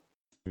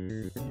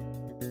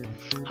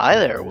Hi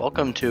there,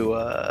 welcome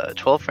to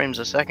 12 Frames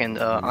a Second.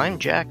 I'm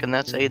Jack, and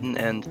that's Aiden,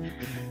 and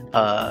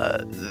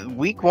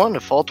week 1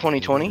 of fall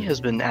 2020 has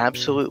been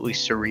absolutely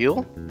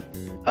surreal,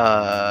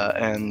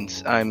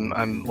 and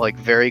I'm like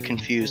very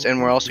confused,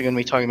 and we're also going to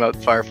be talking about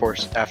Fire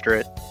Force after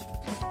it.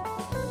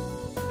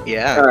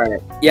 Yeah.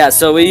 Alright. Yeah,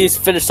 so we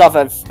finished off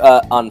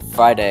on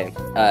Friday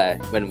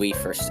when we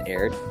first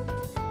aired.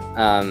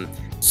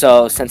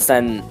 So since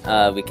then,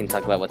 we can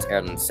talk about what's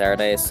aired on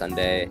Saturday,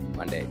 Sunday,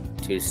 Monday,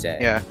 Tuesday.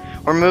 Yeah,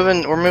 we're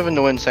moving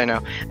to Wednesday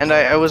now, and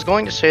I was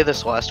going to say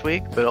this last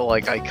week, but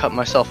like I cut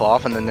myself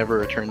off and then never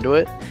returned to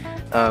it.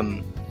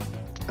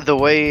 The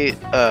way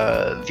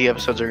the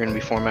episodes are going to be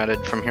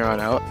formatted from here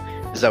on out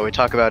is that we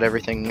talk about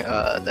everything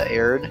that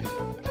aired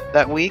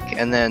that week,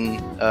 and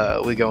then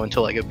we go into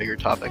like a bigger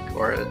topic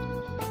or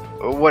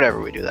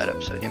whatever we do that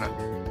episode, you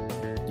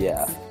know.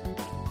 Yeah.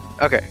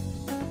 Okay.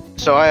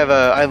 So I have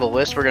a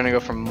list. We're gonna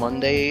go from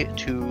Monday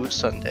to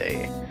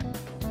Sunday.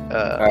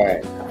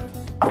 Alright.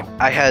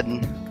 I had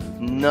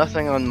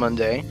nothing on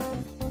Monday.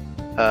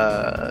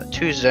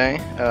 Tuesday,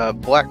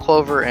 Black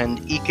Clover and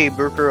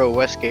Ikebukuro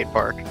Westgate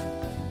Park.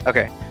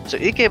 Okay, so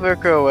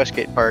Ikebukuro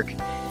Westgate Park,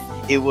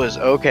 it was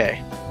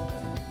okay.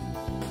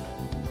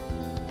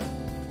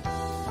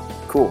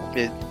 Cool.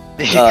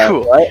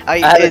 Cool. What?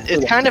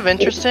 It's kind of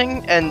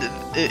interesting, and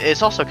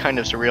it's also kind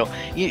of surreal.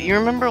 You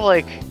remember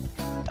like,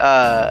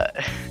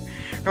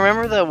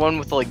 remember the one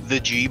with like the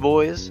G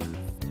Boys?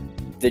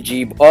 The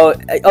G. Oh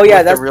yeah,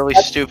 With that's a really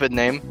stupid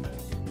name.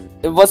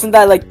 It wasn't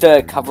that like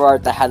the cover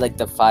art that had like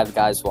the 5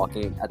 guys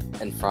walking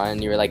in front,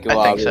 and you were like,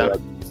 I think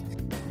so.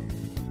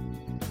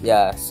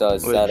 Yeah. So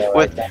is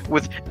With that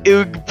with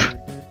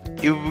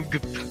Ugp.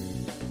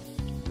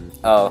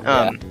 Oh.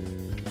 Yeah.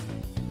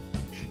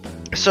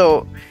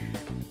 So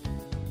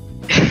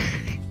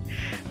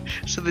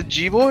so the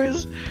G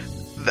Boys,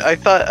 I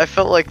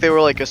felt like they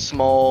were like a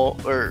small,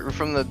 or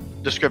from the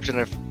description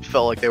I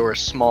felt like they were a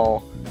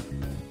small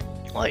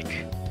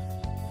like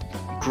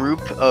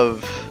group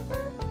of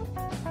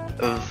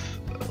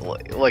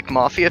like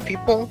mafia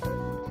people,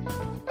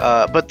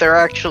 but they're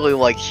actually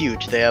like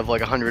huge. They have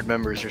like 100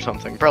 members or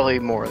something, probably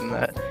more than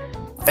that,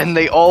 and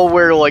they all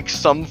wear like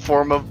some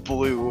form of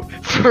blue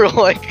for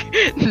like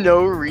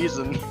no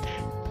reason,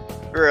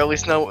 or at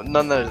least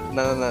none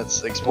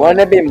that's explained. Wouldn't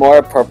it be more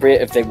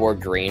appropriate if they wore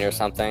green or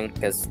something?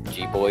 Because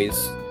G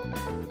Boys.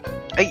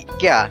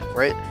 Yeah,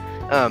 right.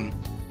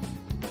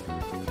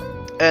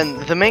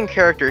 And the main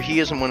character, he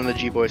isn't one of the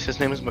G Boys. His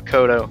name is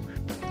Makoto.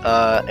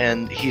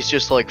 And he's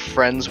just like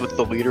friends with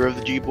the leader of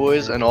the G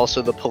Boys and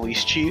also the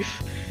police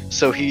chief,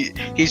 so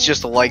he's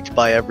just liked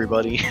by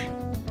everybody.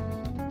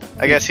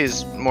 I guess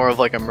he's more of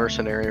like a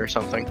mercenary or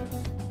something.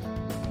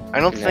 I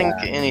don't think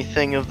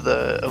anything of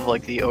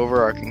the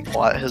overarching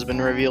plot has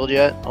been revealed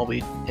yet. I'll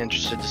be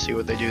interested to see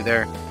what they do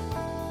there.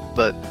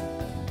 But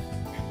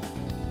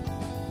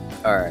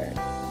Alright.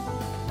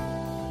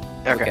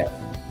 okay.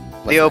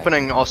 The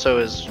opening also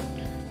is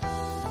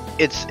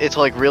it's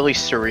like really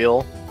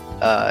surreal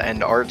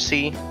and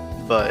artsy,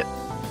 but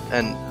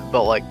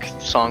like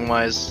song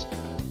wise,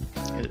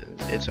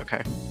 it's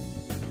okay.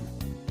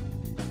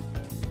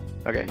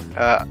 Okay.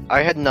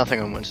 I had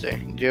nothing on Wednesday.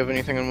 Do you have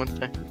anything on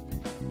Wednesday?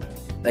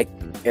 Like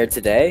aired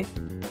today?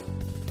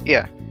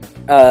 Yeah.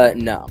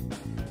 No.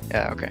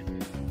 Yeah. Okay.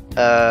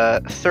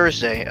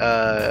 Thursday.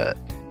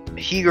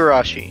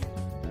 Higurashi.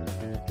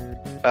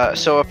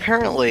 So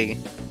apparently,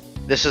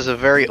 this is a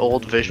very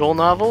old visual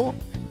novel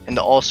and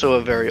also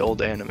a very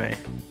old anime.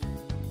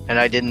 And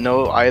I didn't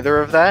know either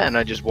of that, and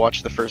I just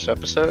watched the first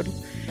episode.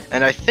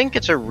 And I think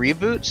it's a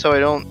reboot, so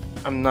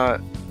I'm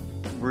not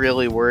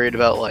really worried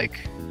about like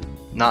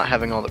not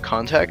having all the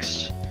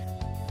context.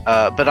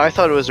 But I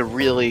thought it was a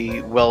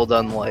really well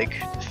done like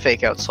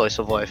fake out slice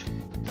of life.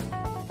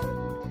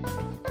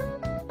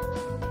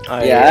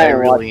 I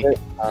really. watched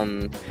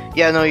it.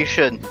 Yeah, no, you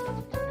should.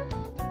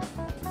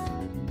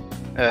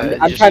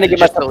 I'm trying to give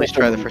myself at least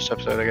try the first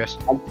episode, I guess.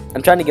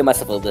 I'm trying to give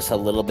myself just a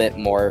little bit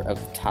more of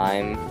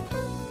time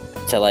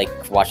to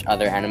like watch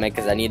other anime,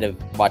 because I need to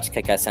watch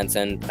Kick-Ass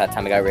Sensen. That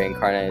time I got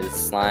reincarnated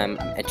as slime.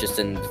 I'm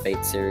interested in the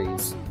Fate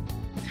series.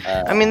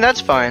 I mean,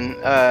 that's fine.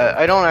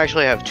 I don't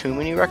actually have too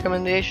many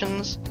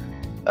recommendations,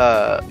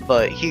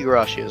 but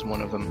Higurashi is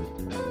one of them.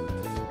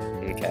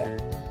 Okay.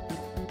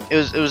 It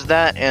was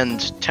that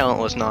and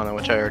Talentless Nana,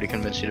 which I already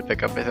convinced you to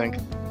pick up, I think.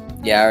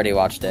 Yeah, I already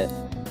watched it.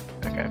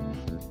 Okay.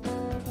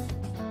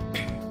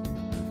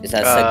 Is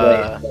that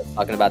segue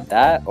talking about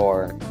that,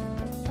 or?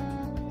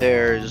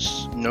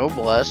 There's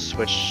Noblesse,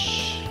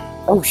 which...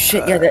 Oh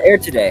shit! Yeah, that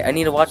aired today. I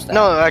need to watch that.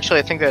 No, actually,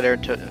 I think that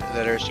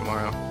airs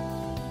tomorrow.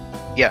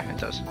 Yeah, it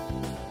does.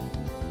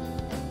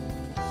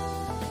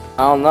 I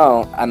don't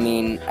know. I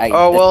mean,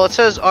 Oh well, it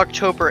says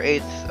October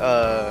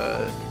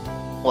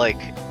 8th, like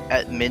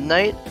at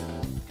midnight.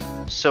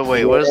 So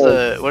wait, what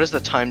is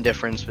the time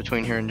difference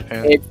between here and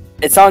Japan?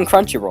 It's on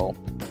Crunchyroll.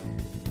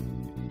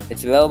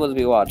 It's available to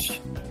be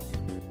watched.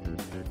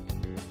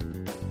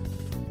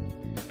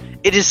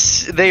 It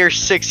is. They are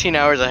 16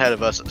 hours ahead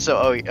of us. So,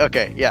 oh,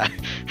 okay, yeah.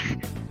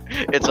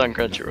 It's on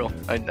Crunchyroll.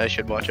 I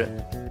should watch it.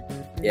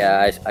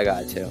 Yeah, I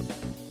got it too.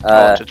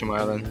 I'll watch it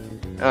tomorrow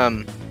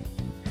then.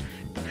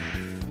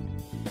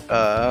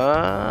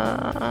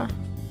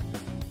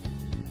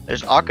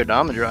 There's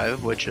Akudama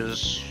Drive, which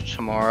is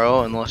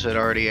tomorrow, unless it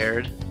already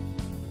aired.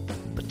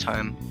 What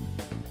time?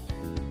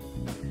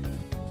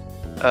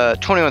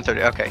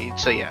 21:30. Okay,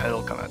 so yeah,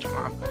 it'll come out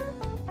tomorrow.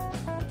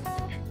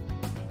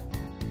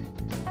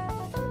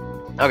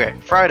 Okay,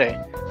 Friday.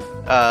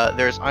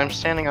 There's I'm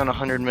Standing on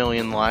 100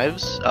 Million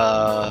Lives,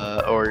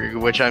 or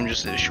which I'm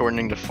just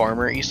shortening to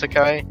Farmer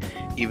Isekai,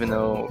 even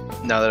though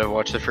now that I've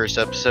watched the first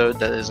episode,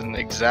 that isn't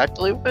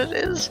exactly what it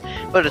is,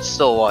 but it's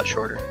still a lot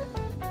shorter.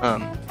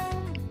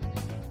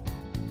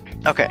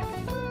 Okay,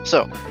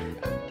 so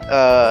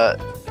the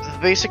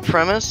basic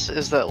premise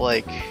is that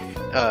like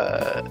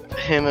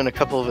him and a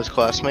couple of his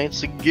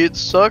classmates get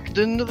sucked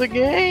into the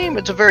game.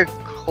 It's a very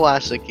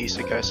classic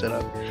isekai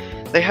setup.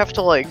 They have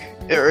to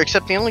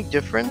except the only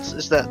difference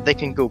is that they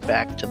can go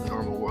back to the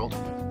normal world,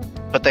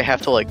 but they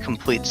have to like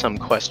complete some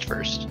quest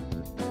first.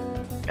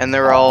 And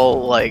they're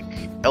all like,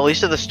 at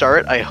least at the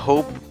start, I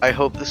hope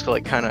this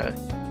like kind of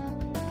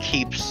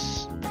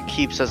keeps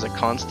as a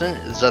constant,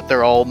 is that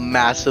they're all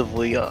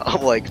massively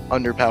like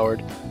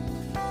underpowered.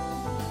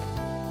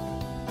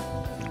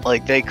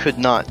 Like they could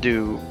not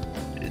do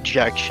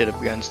jack shit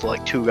up against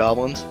like 2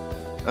 goblins.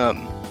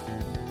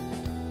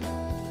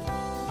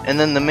 And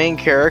then the main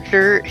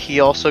character, he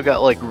also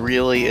got like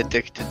really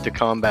addicted to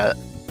combat.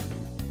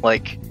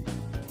 Like,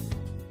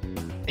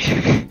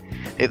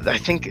 I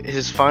think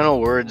his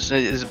final words,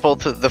 is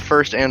both the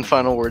first and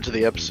final words of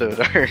the episode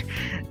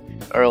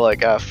are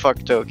like,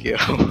 fuck Tokyo.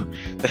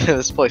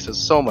 This place is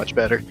so much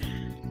better.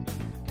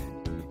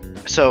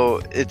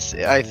 So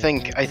I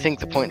think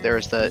the point there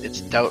is that it's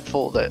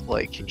doubtful that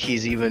like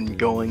he's even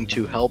going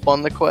to help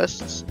on the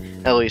quests,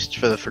 at least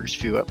for the first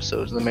few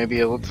episodes. Then maybe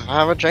he'll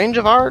have a change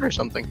of heart or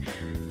something.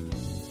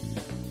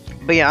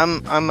 But yeah,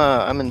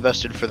 I'm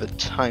invested for the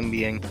time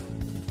being.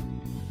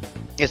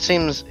 It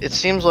seems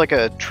like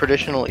a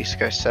traditional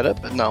isekai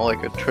setup, but not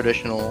like a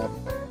traditional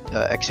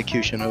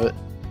execution of it.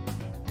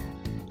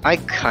 I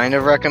kind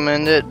of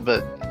recommend it,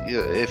 but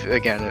if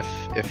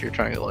you're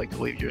trying to like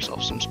leave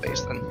yourself some space,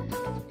 then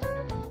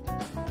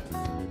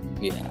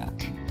yeah.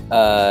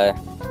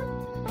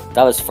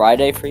 That was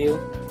Friday for you?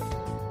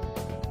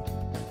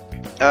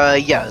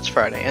 Yeah, it's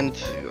Friday, and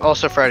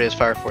also Friday is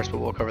Fire Force, but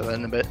we'll cover that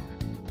in a bit.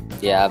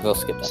 Yeah, we'll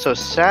skip that. So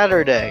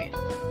Saturday,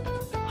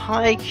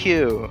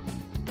 Haikyuu.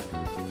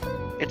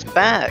 It's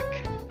back.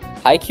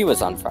 Haikyuu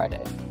was on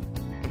Friday.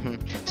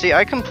 See,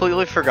 I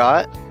completely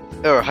forgot.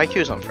 Oh,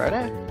 Haikyuu's on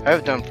Friday? I have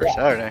it done for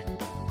Saturday.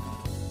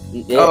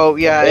 It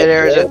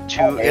airs at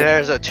 2. It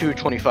airs at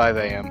 2:25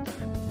 a.m.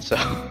 So.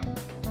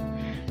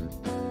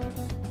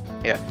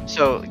 Yeah.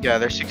 So yeah,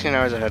 they're 16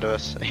 hours ahead of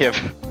us. Yep.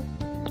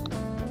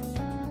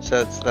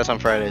 So that's on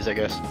Fridays, I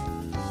guess.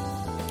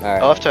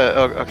 Alright. I'll have to.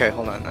 Oh, okay,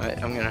 hold on.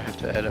 I'm gonna have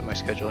to edit my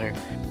schedule here.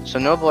 So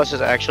Noblesse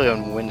is actually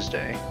on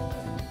Wednesday.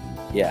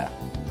 Yeah.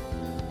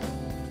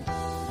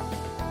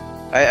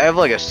 I have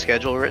like a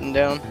schedule written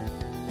down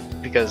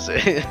because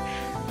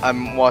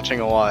I'm watching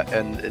a lot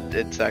and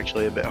it's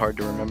actually a bit hard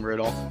to remember it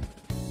all.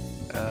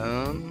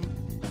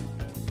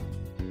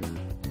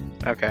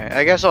 Okay,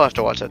 I guess I'll have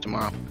to watch that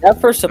tomorrow.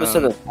 That first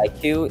episode of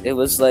Haikyuu, it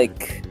was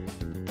like,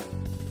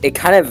 it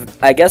kind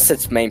of, I guess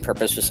its main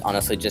purpose was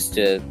honestly just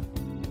to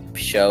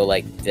show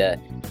like the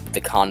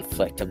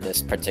conflict of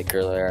this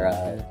particular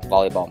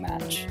volleyball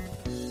match,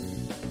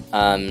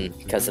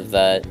 because of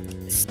the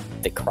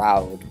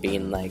crowd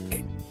being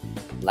like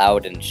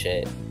loud and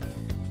shit,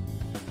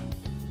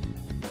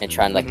 and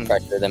trying to like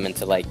pressure them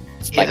into like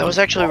yeah, that was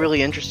actually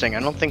really interesting.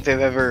 I don't think they've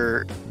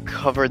ever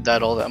covered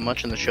that all that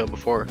much in the show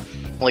before,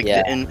 like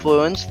the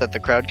influence that the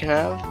crowd can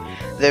have.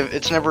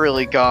 It's never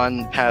really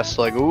gone past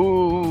like,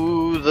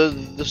 ooh,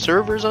 the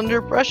server's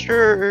under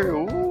pressure,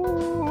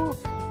 ooh.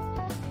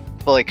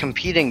 But like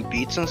competing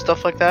beats and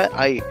stuff like that,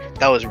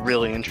 that was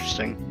really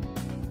interesting.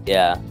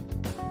 Yeah.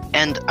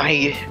 And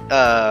I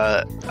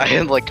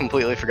had like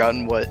completely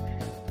forgotten what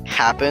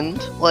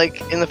happened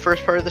like in the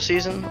first part of the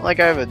season. Like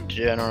I have a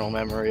general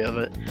memory of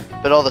it,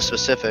 but all the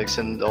specifics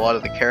and a lot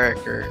of the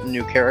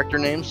new character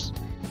names,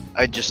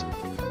 I just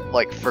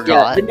like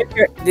forgot.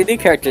 Yeah, the new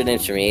character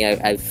names for me,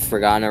 I've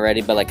forgotten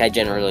already, but like I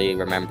generally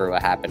remember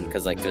what happened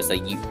because like there's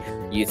like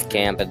youth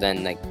camp, and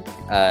then like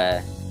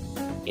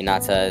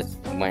Hinata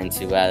went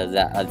into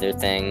that other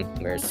thing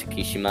where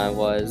Tsukishima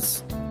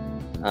was,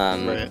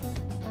 Right.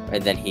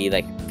 And then he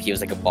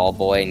was like a ball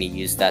boy, and he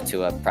used that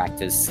to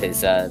practice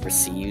his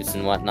receives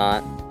and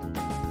whatnot.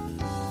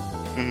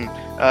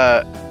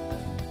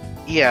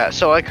 Yeah,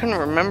 so I couldn't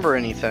remember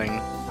anything,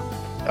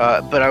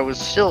 but I was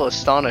still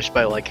astonished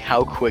by like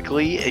how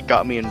quickly it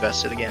got me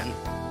invested again.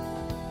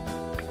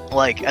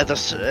 Like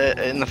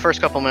in the first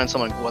couple minutes,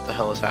 I'm like, what the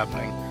hell is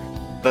happening?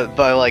 But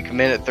by like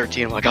minute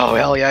 13, I'm like, oh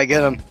hell yeah, I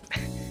get him.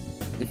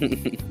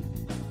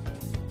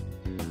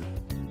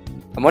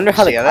 I wonder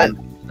how that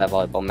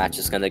volleyball match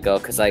is gonna go,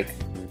 because like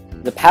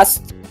the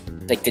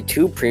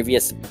 2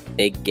 previous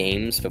big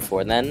games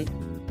before then,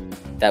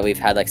 that we've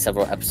had like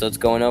several episodes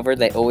going over,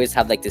 they always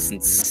have like this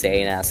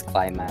insane ass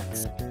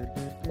climax.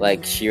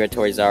 Like Shira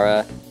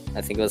Torizara,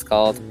 I think it was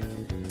called.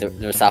 There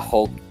was that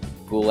whole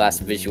cool ass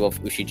visual of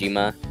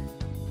Ushijima,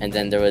 and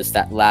then there was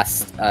that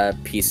last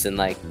piece in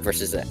like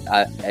versus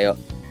Aoya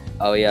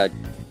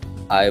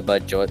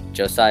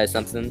Josai or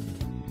something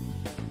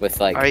with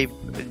like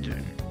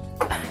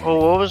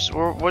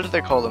what did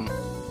they call them?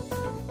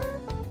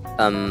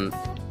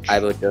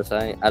 Aibo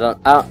Josai. I don't.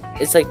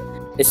 It's like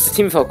it's the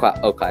team of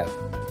Okawa.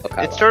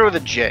 It started with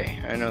a J.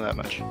 I know that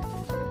much.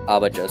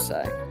 Aibo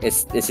Josai.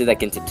 It's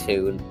like into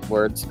 2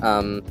 words.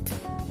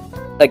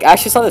 Like I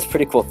actually saw this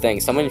pretty cool thing.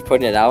 Someone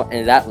putting it out,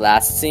 and that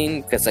last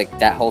scene, because like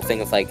that whole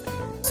thing of like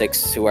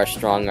 6 who are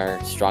stronger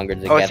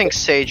together. Oh, I think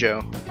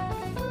Seijo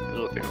is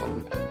what they call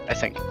them. I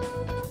think.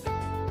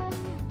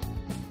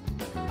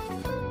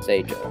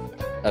 Seijo.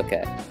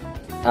 Okay.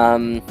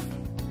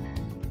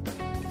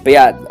 But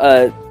yeah,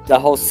 the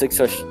whole 6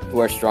 who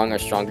are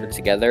stronger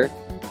together.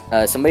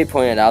 Somebody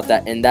pointed out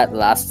that in that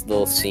last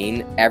little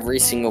scene, every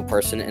single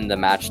person in the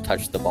match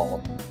touched the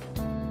ball.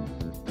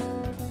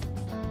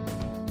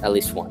 At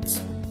least once.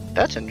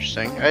 That's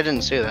interesting. I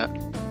didn't see that.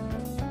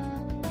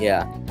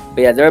 Yeah.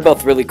 But yeah, they're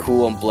both really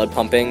cool and blood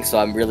pumping, so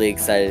I'm really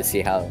excited to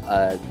see how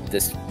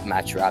this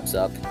match wraps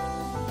up.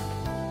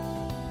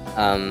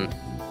 I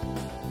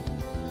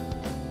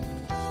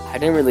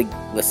didn't really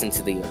listen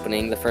to the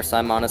opening the first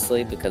time,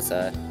 honestly, because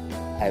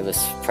I was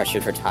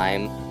pressured for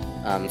time.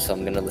 So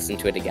I'm gonna listen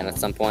to it again at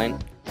some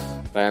point.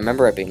 But I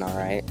remember it being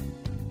alright.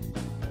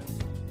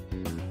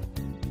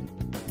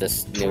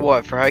 This new...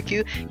 What, for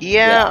Haikyuu?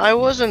 Yeah, I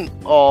wasn't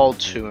all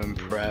too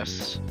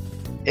impressed.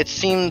 It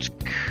seemed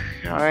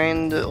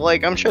kind of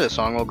like, I'm sure the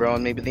song will grow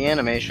and maybe the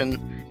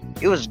animation.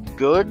 It was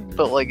good,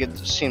 but like it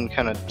seemed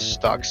kind of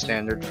stock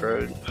standard for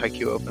a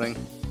Haikyuu opening.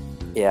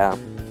 Yeah.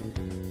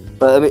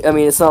 But I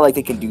mean, it's not like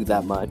they can do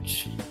that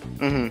much.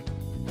 Mm-hmm.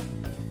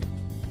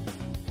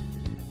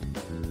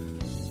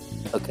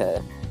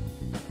 Okay.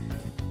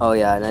 Oh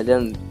yeah, and I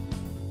didn't...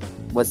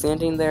 Was the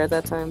ending there at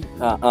that time?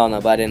 Oh no,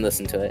 but I didn't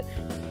listen to it.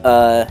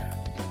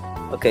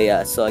 Okay,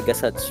 yeah, so I guess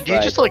that's... Do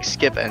you just like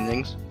skip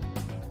endings?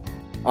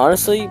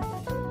 Honestly,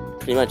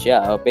 pretty much,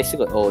 yeah. I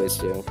basically always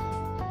do.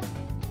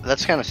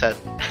 That's kind of sad.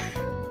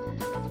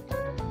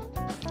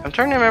 I'm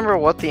trying to remember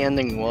what the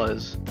ending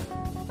was.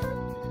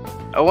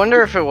 I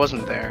wonder if it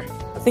wasn't there.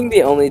 I think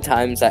the only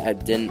times that I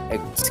didn't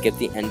skip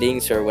the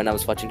endings are when I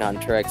was watching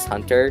Hunter x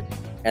Hunter,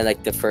 and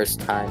like the first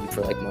time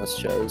for like most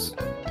shows.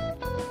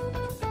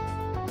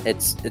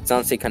 It's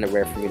honestly kind of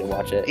rare for me to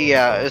watch it.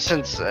 Yeah,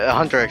 since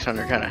Hunter x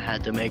Hunter kind of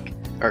had to make,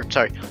 or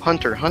sorry,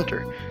 Hunter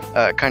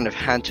kind of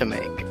had to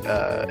make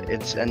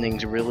its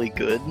endings really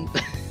good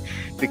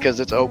because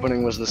its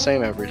opening was the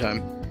same every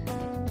time.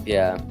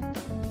 Yeah.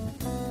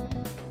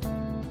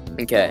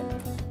 Okay.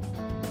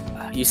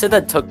 You said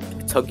that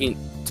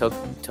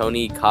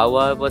Tony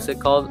Kawa, what's it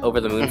called? Over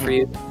the Moon for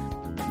You?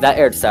 That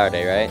aired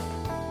Saturday, right?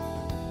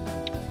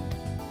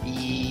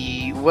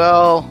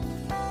 Well,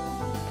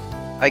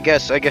 I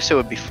guess it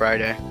would be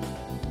Friday.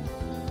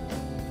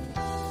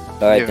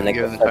 Alright, then I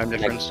given guess the time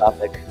that's the next difference.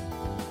 topic.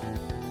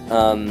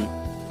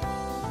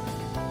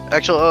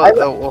 Actually,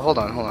 well, hold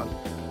on.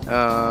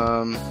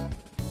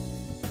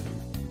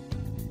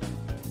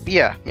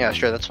 Yeah,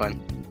 sure, that's fine.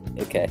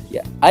 Okay,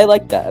 yeah. I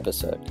liked that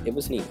episode. It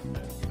was neat.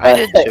 I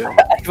did too.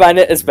 I find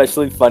it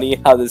especially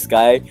funny how this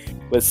guy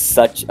was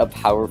such a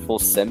powerful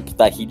simp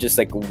that he just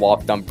like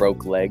walked on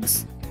broke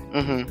legs.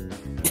 Mm-hmm.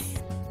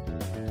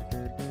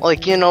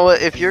 Like, you know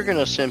what? If you're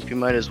gonna simp, you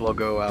might as well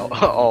go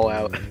out all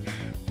out.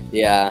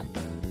 Yeah.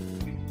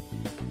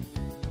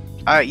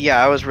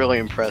 I was really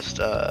impressed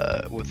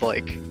with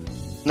like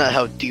not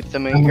how deep the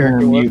main I'm character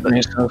gonna was, mute but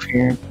myself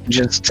here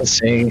just to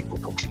say,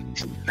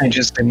 I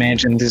just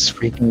imagined this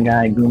freaking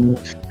guy going,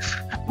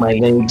 my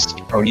legs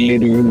are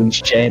literally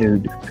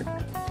shattered.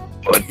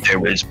 But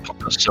there is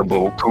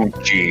possible,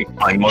 Kochi.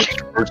 I must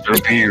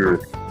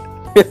persevere.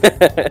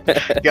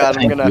 God,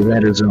 I'm gonna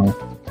That is all.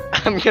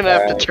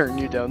 have to turn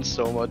you down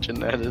so much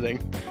in editing.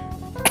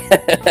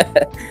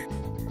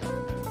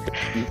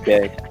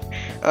 Okay.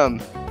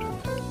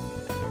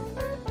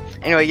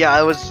 Anyway, yeah,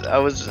 I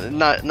was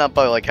not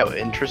by like how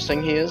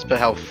interesting he is, but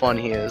how fun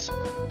he is,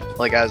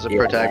 like as a Yeah.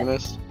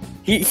 protagonist.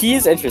 He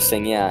is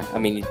interesting, yeah. I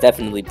mean, he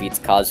definitely beats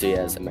Kazuya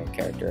as a main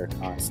character,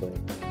 honestly.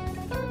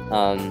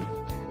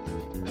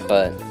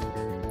 But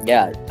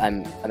yeah,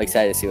 I'm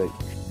excited to see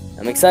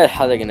I'm excited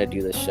how they're gonna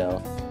do this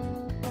show.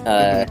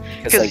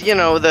 Because like, you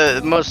know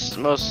the most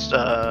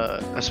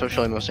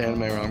especially most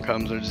anime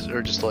rom-coms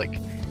are just like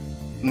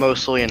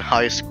mostly in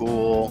high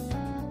school,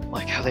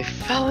 like how they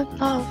fell in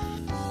love.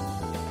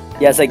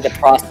 yeah, it's like the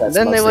process.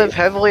 Then they mostly. live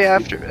happily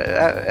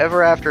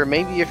ever after.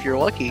 Maybe if you're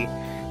lucky.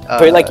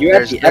 But like you're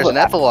there's actually an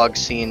epilogue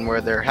scene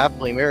where they're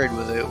happily married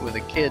with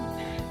a kid,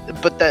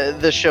 but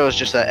the show is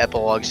just that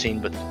epilogue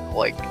scene, but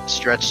like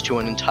stretched to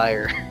an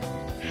entire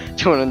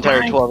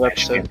 12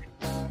 episode.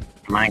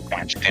 My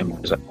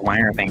question was, why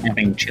are they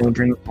having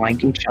children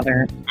like each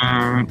other?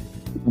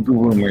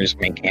 Rumors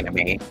make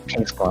anime.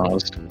 Case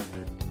closed.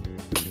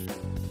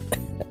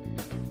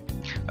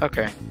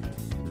 Okay.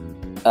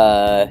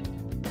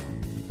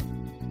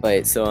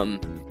 Wait, so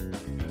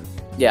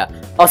yeah.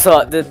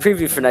 Also, the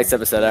preview for next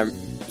episode,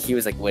 he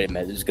was like, "Wait a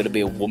minute, there's gonna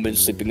be a woman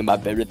sleeping in my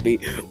bed with me.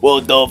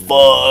 What the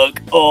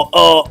fuck?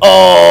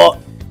 Oh!"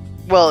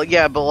 Well,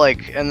 yeah, but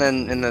like, and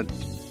then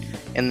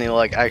in the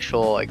like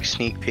actual like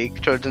sneak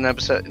peek towards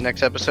next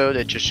episode,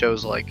 it just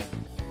shows like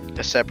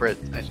a separate,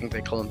 I think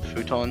they call him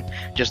futon,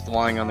 just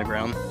lying on the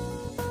ground.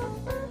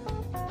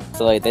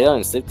 So like, they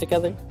don't sleep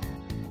together,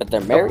 but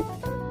they're married.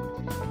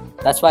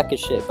 That's whack as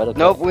shit. But okay.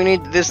 Nope,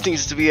 this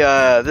needs to be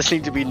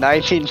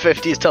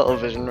 1950s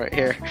television right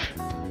here.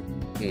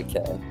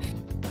 Okay.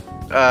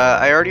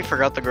 I already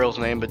forgot the girl's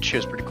name, but she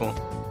was pretty cool.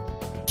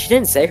 She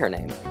didn't say her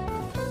name.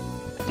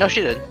 No,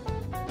 she did.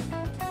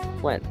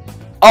 When?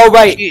 Oh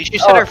right. She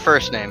said her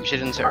first name. She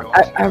didn't say her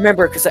last. I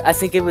remember because I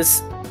think it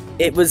was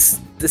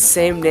the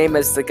same name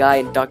as the guy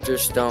in Dr.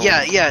 Stone.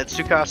 Yeah, it's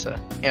Tsukasa.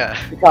 Yeah.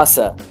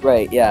 Tsukasa.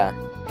 Right. Yeah.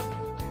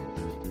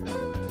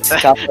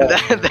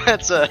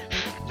 Tsukasa.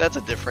 That's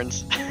a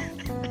difference.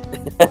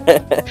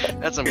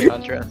 That's some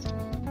contrast.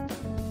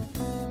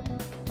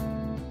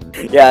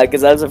 Yeah,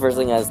 because that was the first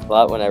thing I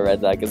thought when I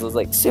read that. Because I was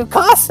like,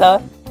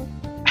 Tsukasa.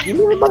 You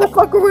mean a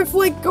motherfucker with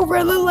like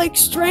gorilla like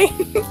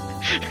strength?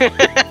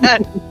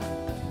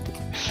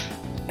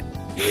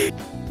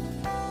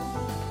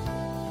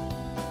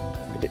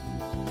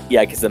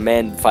 Yeah, because the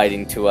man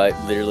fighting to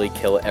literally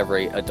kill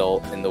every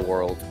adult in the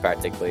world,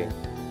 practically,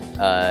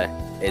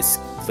 is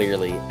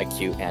clearly a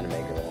cute anime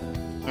girl.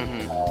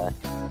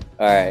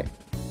 Alright.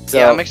 So,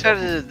 yeah, I'm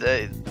excited.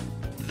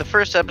 The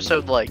first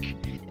episode, like,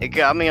 it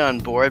got me on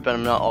board, but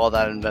I'm not all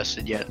that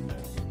invested yet.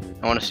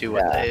 I want to see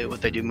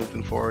what they do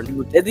moving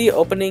forward. Did the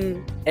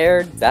opening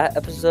air that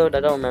episode? I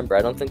don't remember.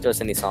 I don't think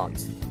there's any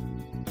songs.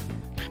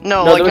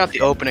 No, like not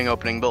the opening,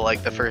 but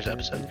like the first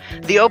episode.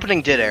 The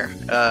opening did air.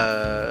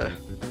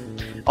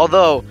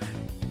 Although,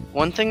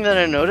 one thing that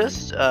I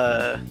noticed,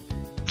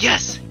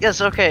 yes,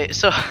 okay,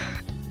 so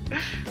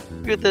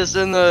look at this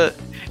in the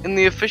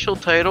official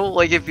title.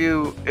 Like if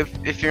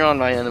you're on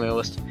my anime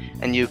list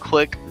and you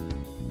click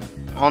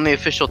on the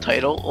official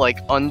title, like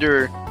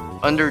under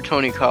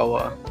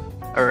Tonikawa,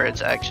 or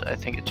it's actually, I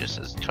think it just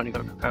says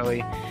Tonikawa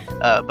Kawaii,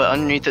 but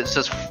underneath it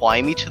says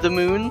 "Fly Me to the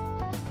Moon,"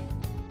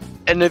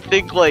 and I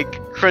think like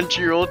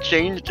Crunchyroll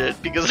changed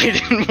it because they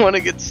didn't want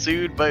to get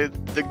sued by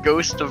the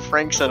ghost of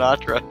Frank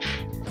Sinatra.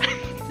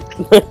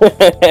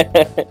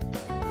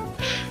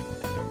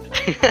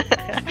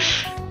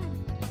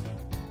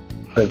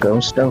 The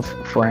ghost of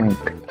Frank.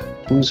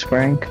 Who's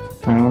Frank?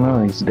 I don't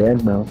know. He's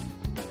dead though.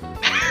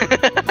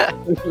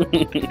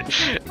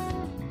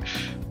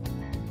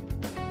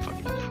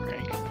 Fucking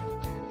Frank.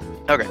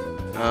 Okay.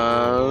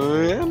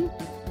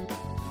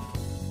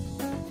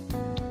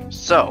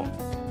 So.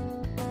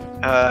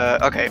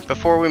 Okay.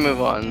 Before we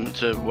move on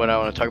to what I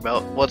want to talk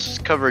about, let's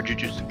cover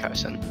Jujutsu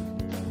Kaisen.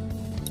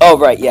 Oh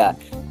right, yeah.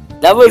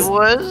 That was.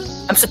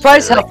 I'm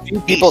surprised how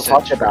few people decent.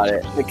 talked about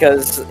it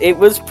because it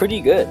was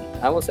pretty good.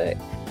 I will say.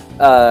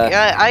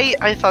 Yeah,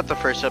 I thought the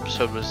first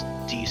episode was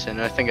decent.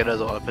 I think it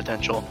has a lot of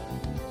potential,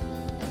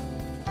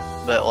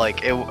 but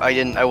like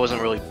I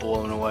wasn't really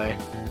blown away.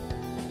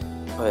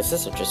 Oh, this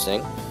is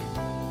interesting.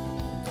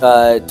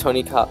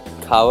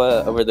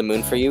 Tonikawa Over the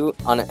Moon for You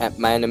on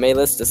my anime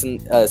list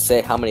doesn't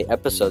say how many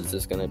episodes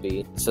there's gonna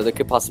be, so there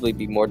could possibly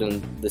be more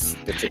than the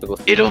typical.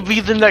 It'll be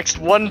the next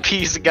One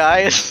Piece,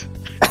 guys.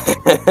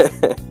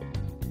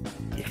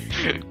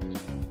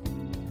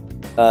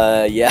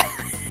 Yeah.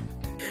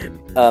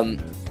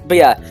 But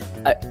yeah,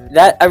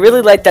 I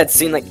really liked that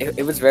scene. Like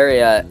it was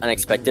very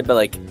unexpected, but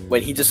like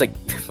when he just like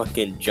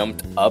fucking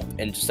jumped up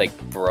and just like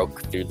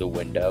broke through the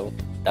window,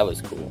 that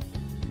was cool.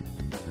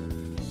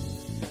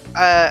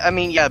 I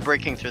mean, yeah,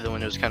 breaking through the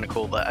window is kind of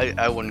cool, but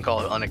I wouldn't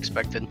call it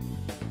unexpected.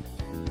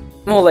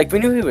 Well, like we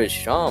knew he was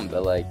Sean,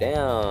 but like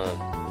damn,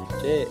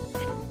 shit.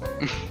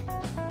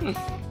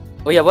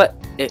 Oh yeah, what?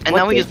 And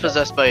now he is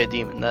possessed by a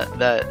demon.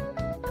 That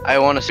I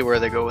want to see where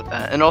they go with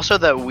that. And also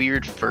that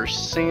weird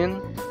first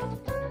scene,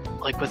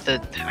 like with the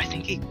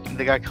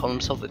the guy called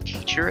himself a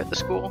teacher at the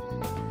school,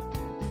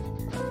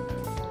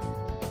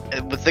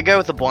 with the guy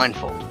with the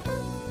blindfold.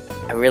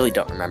 I really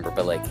don't remember,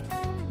 but like,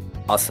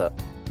 also,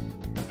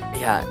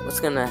 yeah, what's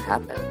gonna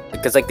happen?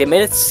 Because like they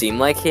made it seem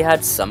like he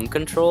had some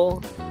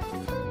control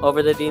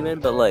over the demon,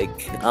 but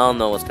like I don't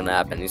know what's gonna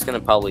happen. He's gonna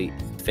probably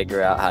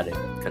figure out how to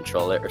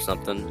control it or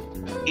something.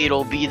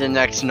 It'll be the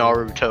next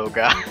Naruto,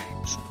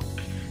 guys.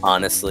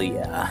 Honestly,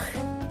 yeah.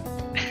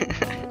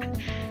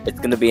 It's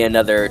gonna be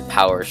another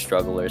power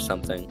struggle or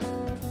something.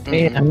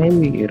 Yeah,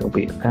 maybe it'll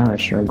be a power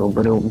struggle,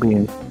 but it won't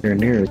be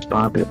near as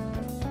popular.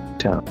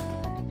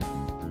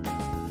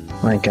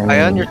 Like I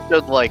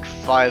understood like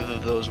 5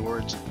 of those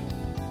words.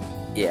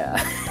 Yeah.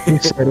 He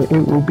said it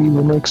will be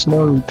the next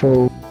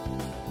Naruto.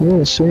 Yeah,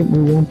 it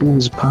certainly won't be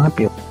as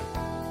popular.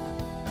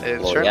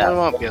 It certainly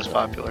won't be as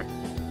popular.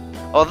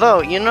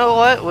 Although, you know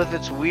what? With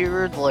its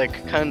weird,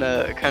 like, kind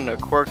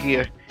of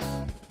quirky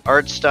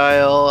art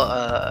style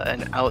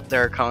and out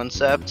there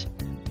concept,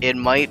 it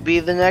might be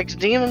the next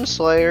Demon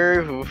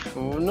Slayer.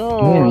 Who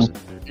knows?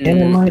 And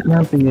it might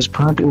not be as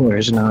popular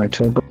as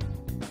Naruto, but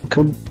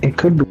it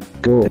could be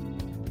good.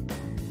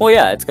 Well,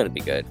 yeah, it's gonna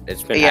be good.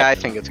 It's been Yeah, hyped I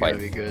think it's quite-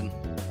 gonna be good.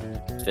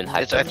 It's been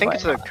hyped. I think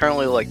quite it's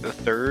currently like the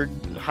third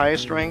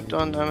highest ranked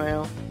on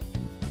MAO.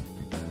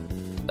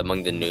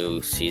 among the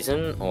new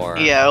season, or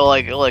Yeah,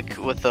 like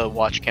with the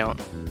watch count.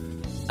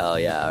 Oh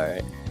yeah, all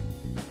right.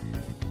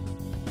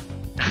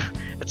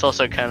 It's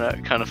also kind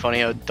of funny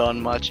how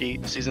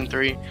Danmachi season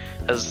 3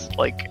 has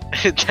like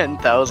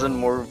 10,000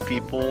 more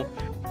people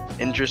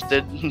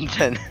interested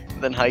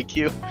than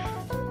Haikyuu.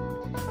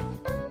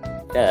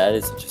 Yeah, that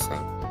is interesting.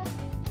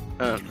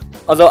 Um,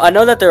 Although I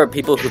know that there are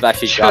people who've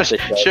actually dropped the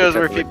show. shows because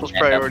where of the people's fandom.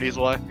 priorities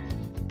lie.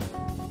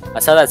 I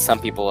saw that some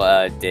people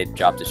did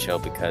drop the show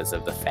because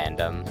of the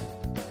fandom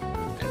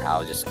and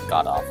how just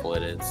god awful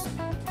it is.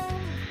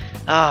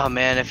 Ah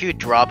man, if you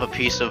drop a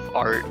piece of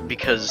art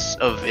because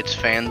of its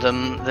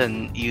fandom,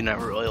 then you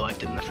never really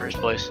liked it in the first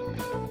place.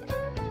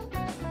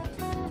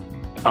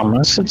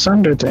 Unless it's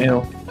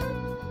Undertale.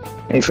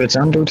 If it's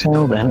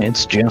Undertale, then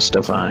it's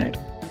justified.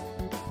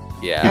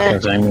 Yeah.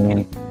 Because I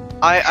mean,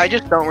 I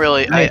just don't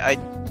really I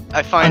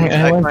find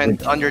I I like find it.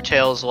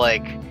 Undertale's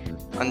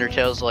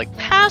like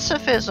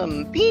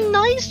pacifism, be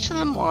nice to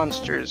the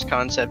monsters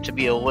concept to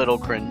be a little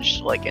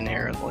cringe, like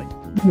inherently.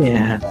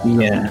 yeah,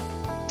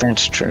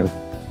 that's true.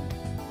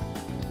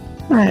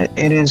 But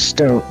it is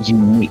still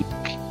unique,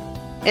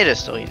 It is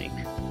still unique.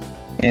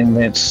 and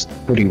that's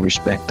pretty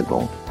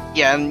respectable.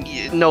 Yeah,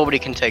 and nobody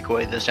can take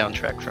away the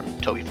soundtrack from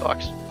Toby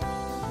Fox.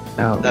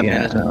 Oh That man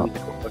yeah, is a no,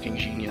 musical fucking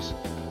genius.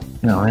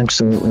 no,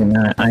 absolutely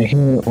not. I hear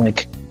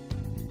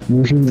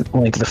you hear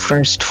like the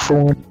first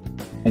four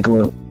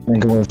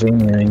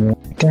Megalovania, and you're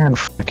like, God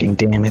fucking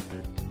damn it,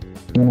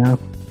 you know?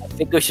 I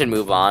think we should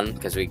move on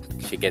because we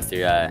should get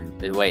through.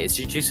 Wait, is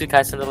Jujutsu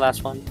Kaisen the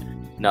last one?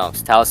 No,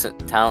 it's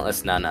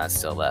Talentless Nana is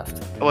still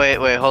left.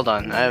 Wait, hold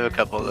on. I have a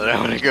couple that I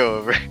want to go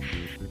over.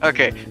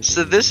 Okay,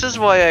 so this is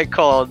why I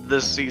called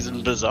this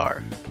season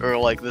bizarre, or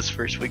like this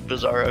first week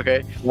bizarre.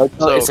 Okay, JoJo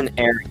So- isn't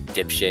airing,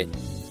 dipshit.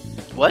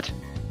 what?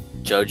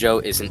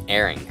 JoJo isn't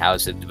airing. How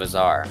is it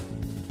bizarre?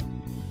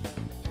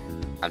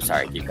 I'm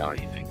sorry, keep What going.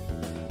 do you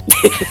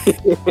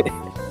think?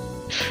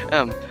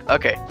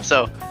 Okay,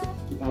 so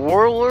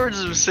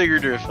Warlords of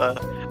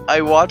Sigurdrifa.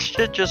 I watched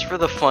it just for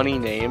the funny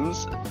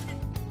names,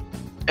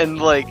 and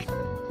like,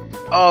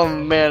 oh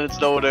man, it's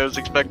not what I was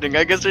expecting.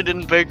 I guess I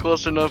didn't pay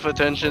close enough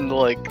attention to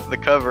like the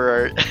cover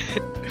art.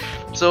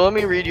 So let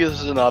me read you the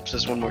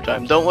synopsis one more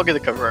time. Don't look at the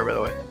cover art, by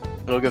the way.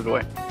 It'll give it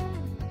away.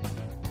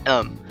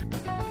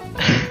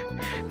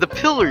 The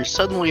pillars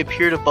suddenly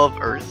appeared above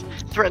Earth,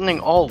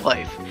 threatening all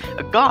life.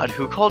 A god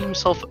who called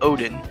himself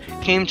Odin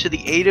came to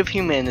the aid of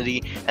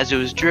humanity as it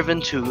was driven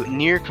to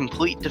near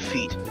complete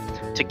defeat.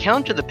 To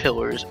counter the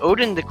pillars,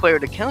 Odin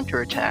declared a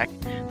counterattack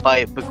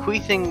by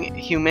bequeathing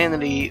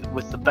humanity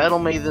with the battle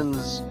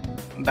maidens.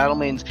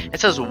 It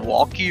says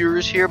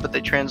Walkyrs here, but they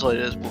translate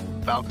it as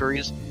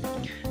Valkyries.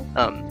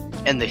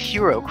 And the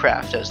hero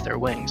craft as their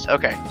wings.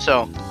 Okay,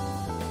 so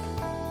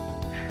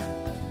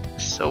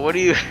what do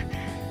you?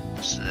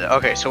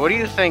 Okay, so what do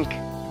you think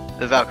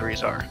the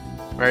Valkyries are?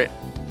 Right?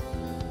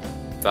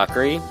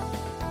 Valkyrie?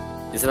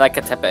 Is it like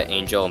a type of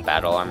angel in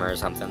battle armor or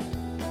something?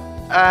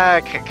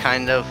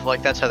 Kind of.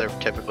 Like, that's how they're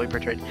typically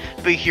portrayed.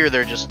 But here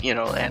they're just,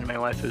 anime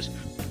waifus.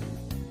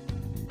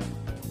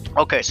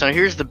 Okay, so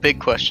here's the big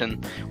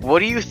question. What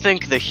do you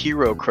think the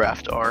hero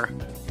craft are?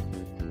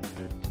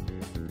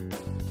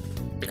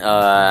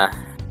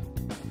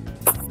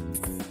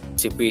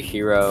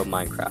 Superhero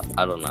Minecraft.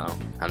 I don't know.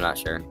 I'm not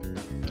sure.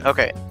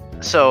 Okay,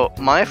 so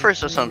my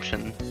first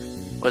assumption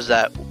was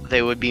that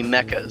they would be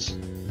mechas,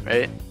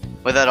 right?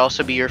 Would that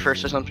also be your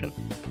first assumption?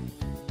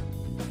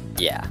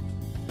 Yeah.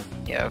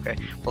 Yeah, okay.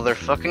 Well, they're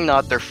fucking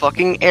not. They're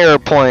fucking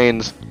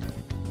airplanes.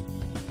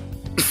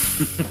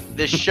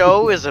 The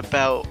show is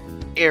about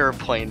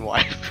airplane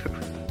waifu.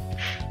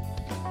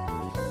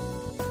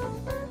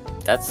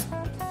 That's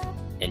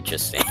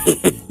interesting.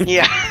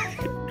 Yeah.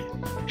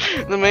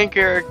 The main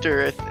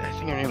character, I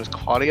think her name is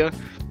Claudia.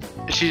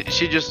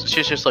 She's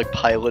just like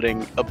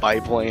piloting a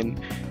biplane,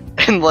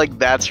 and like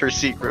that's her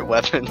secret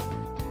weapon.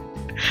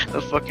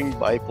 A fucking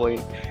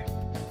biplane.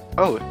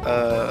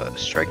 Oh,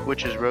 Strike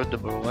Witch's Road to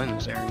Berlin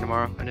is airing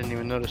tomorrow. I didn't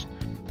even notice.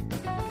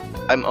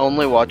 I'm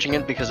only watching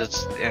it because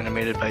it's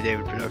animated by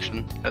David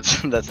Production.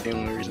 That's the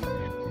only reason.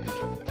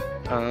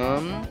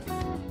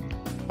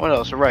 What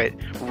else? Right,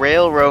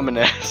 Rail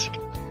Romanesque.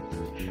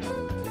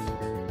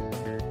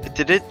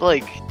 Did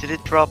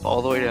it drop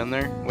all the way down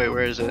there? Wait,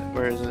 where is it?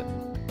 Where is it?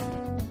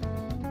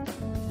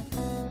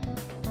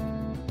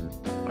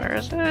 Where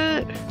is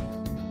it?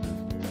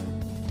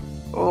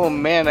 Oh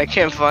man, I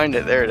can't find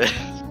it. There it is.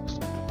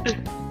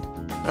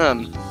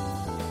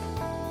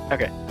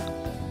 Okay.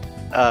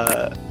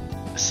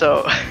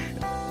 So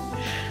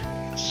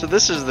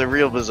this is the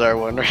real bizarre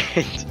one,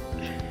 right?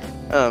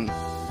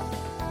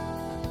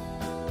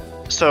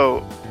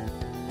 So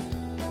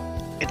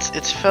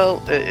it's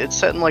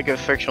set in like a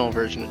fictional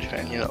version of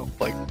Japan,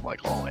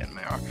 like all anime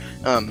are.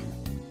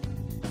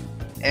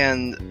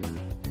 And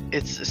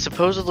it's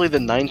supposedly the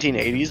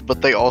 1980s,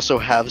 but they also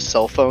have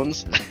cell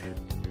phones.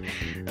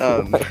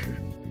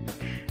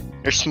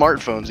 Or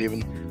smartphones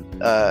even.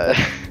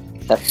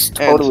 That's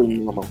totally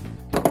normal.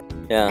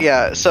 Yeah.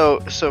 Yeah, so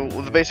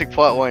the basic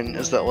plot line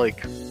is that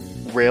like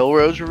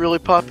railroads were really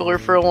popular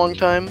for a long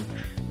time,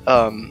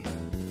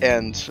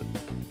 and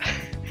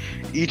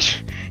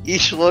each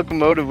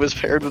locomotive was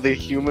paired with a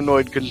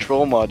humanoid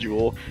control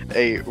module,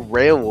 a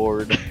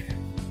railward,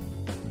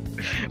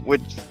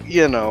 which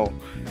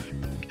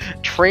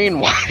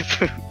train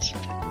waifus.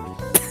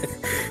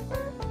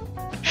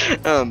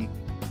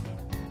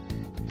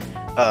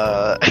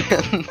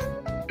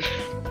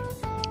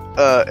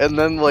 And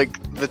then like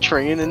the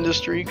train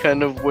industry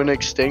kind of went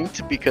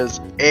extinct because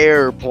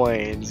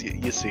airplanes.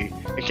 You see,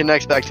 it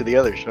connects back to the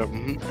other show.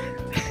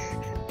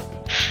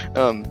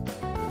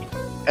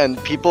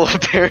 And people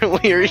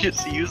apparently are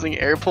just using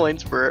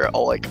airplanes for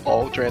all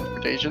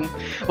transportation.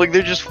 Like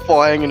they're just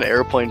flying an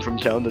airplane from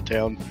town to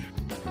town.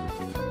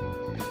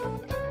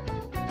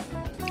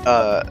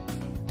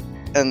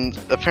 And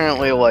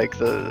apparently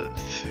like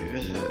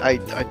I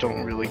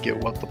don't really get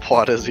what the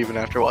plot is even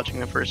after watching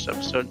the first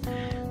episode.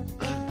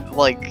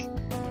 Like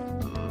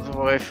the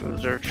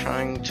waifus are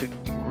trying to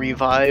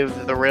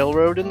revive the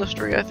railroad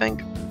industry, I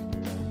think.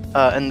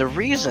 And the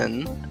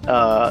reason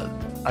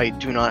I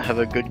do not have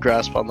a good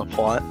grasp on the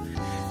plot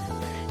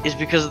is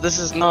because this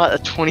is not a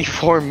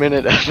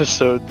 24-minute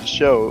episode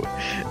show.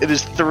 It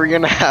is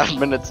 3.5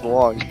 minutes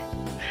long.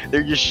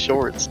 They're just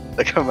shorts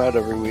that come out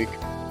every week.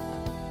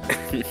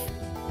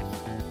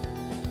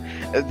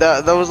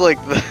 That was like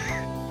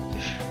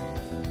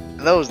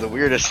that was the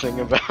weirdest thing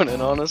about it,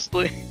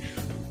 honestly.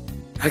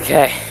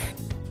 Okay.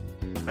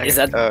 Is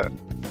that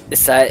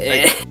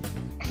it?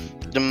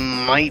 That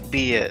might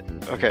be it.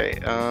 Okay.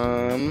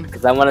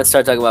 Because I want to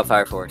start talking about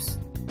Fire Force.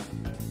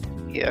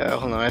 Yeah.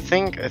 Hold on. I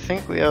think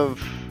we have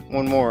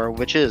one more,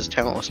 which is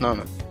Talentless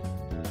Nana.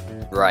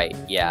 Right.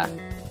 Yeah.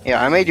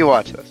 Yeah. I made you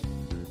watch this.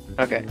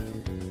 Okay.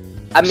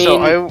 I mean,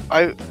 so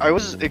I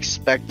was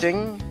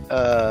expecting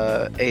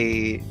I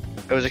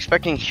was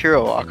expecting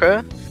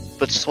Hiroaka,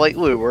 but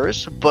slightly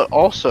worse. But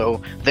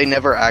also, they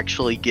never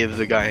actually give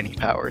the guy any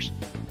powers.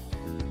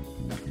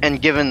 And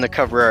given the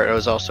cover art, I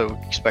was also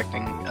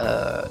expecting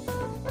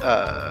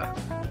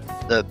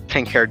the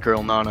pink-haired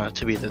girl Nana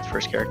to be the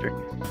first character,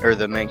 or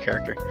the main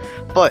character.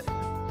 But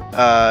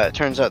it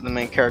turns out the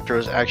main character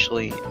was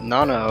actually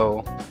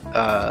Nanao,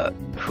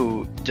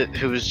 who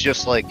was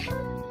just like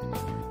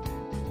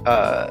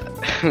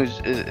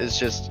is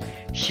just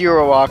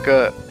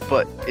Hiroaka,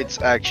 but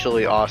it's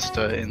actually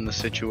Asta in the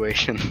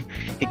situation.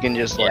 He can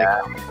just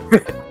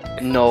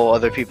know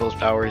other people's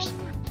powers.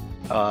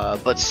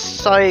 But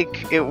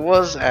psych, it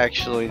was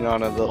actually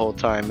Nana the whole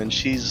time, and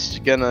she's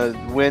gonna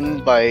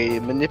win by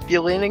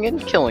manipulating and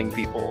killing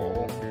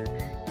people.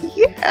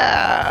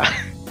 Yeah.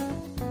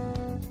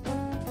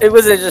 It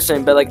was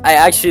interesting, but like I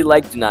actually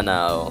liked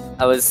Nanao.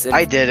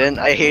 I didn't.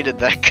 I hated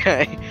that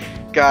guy.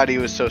 God, he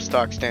was so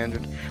stock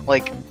standard.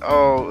 Like,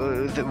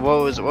 what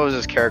was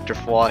his character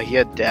flaw? He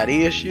had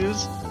daddy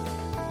issues.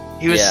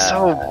 He was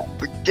so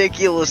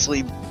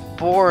ridiculously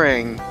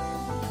boring.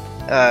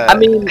 I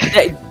mean,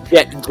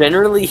 yeah,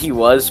 generally he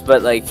was,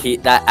 but like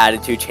that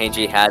attitude change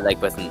he had,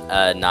 like with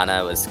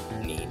Nana, was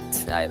neat.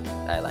 I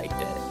liked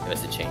it. It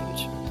was a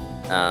change.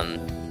 I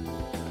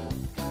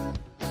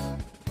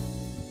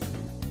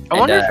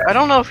wonder. I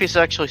don't know if he's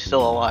actually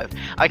still alive.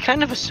 I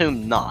kind of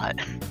assume not.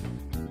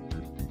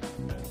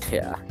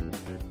 Yeah,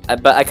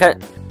 but I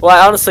can't. Well,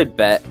 I honestly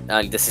bet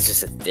this is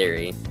just a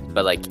theory,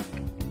 but like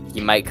he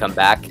might come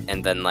back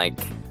and then like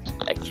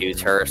accuse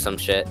her or some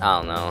shit. I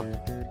don't know.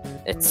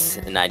 It's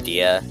an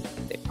idea.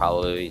 It's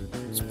probably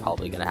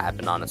gonna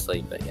happen,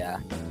 honestly. But yeah.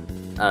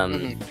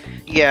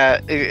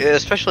 Yeah,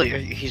 especially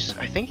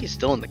I think he's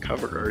still in the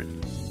cover art.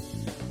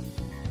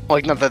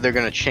 Like, not that they're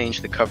gonna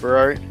change the cover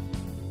art,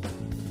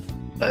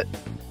 but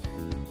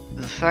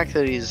the fact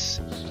that he's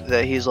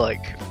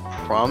like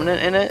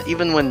prominent in it,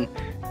 even when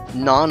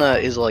Nana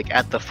is like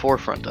at the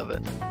forefront of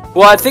it.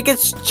 Well, I think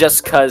it's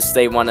just because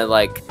they want to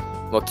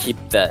keep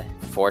the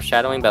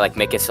foreshadowing, but like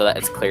make it so that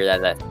it's clear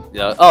that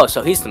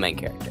so he's the main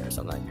character or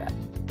something like that.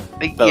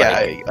 But,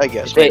 yeah, I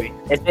guess maybe.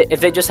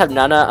 If they just have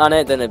Nana on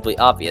it, then it'd be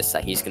obvious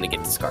that he's gonna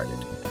get discarded.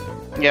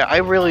 Yeah,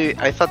 I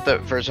thought the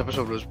first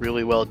episode was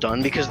really well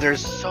done because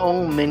there's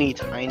so many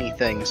tiny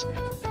things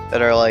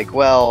that are like,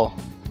 well,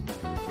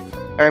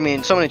 I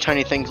mean, so many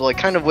tiny things like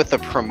kind of with the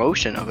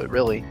promotion of it,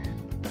 really.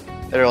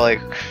 That are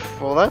like,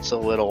 well, that's a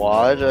little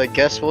odd. I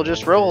guess we'll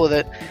just roll with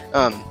it.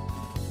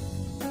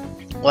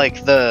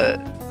 Like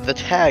the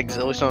tags,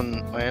 at least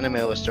on my anime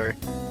list, are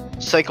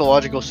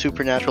psychological,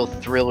 supernatural,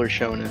 thriller,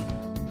 shonen.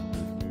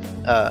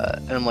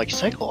 And I'm like,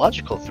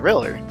 psychological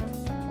thriller?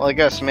 Well, I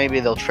guess maybe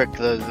they'll trick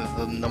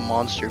the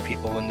monster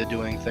people into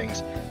doing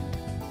things.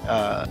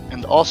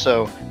 And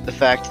also the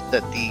fact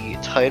that the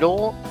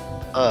title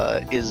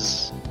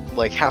is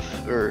like half,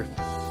 or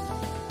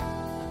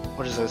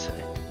what does that say?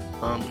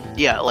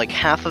 Yeah, like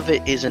half of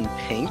it is in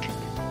pink,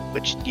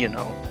 which,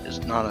 is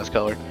Nana's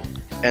color.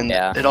 And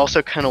it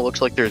also kind of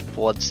looks like there's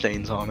blood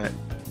stains on it.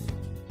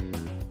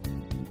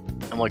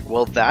 like,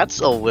 well, that's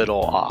a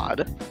little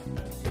odd.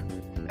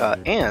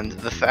 And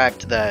the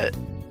fact that,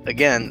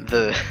 again,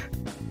 the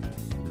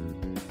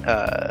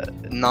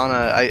Nana,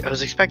 I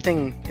was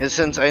expecting,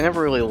 since I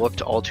never really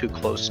looked all too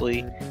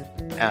closely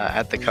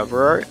at the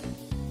cover art,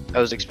 I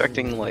was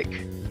expecting like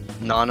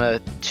Nana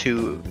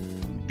to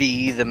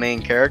be the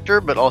main character,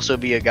 but also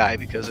be a guy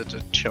because it's a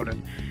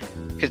shonen.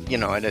 Because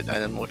I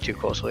didn't look too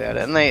closely at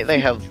it, and they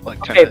have like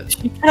kind of.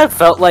 She kind of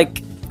felt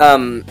like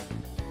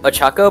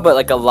Ochako, but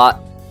like a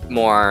lot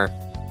more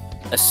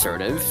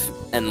assertive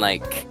and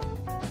like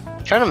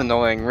kind of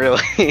annoying,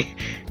 really.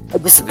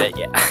 Just a bit,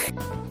 yeah. I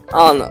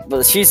don't know,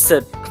 but she's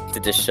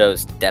the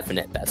show's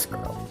definite best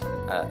girl.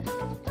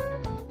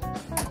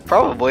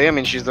 Probably. I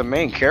mean, she's the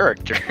main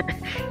character.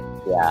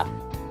 Yeah.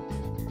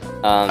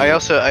 I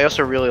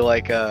also really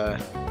like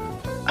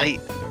I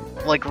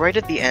like right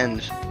at the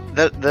end.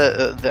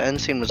 The end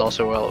scene was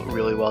also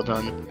really well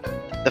done.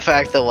 The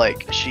fact that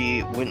like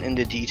she went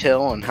into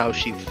detail on how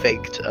she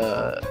faked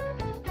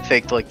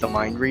like the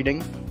mind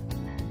reading.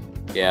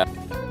 Yeah.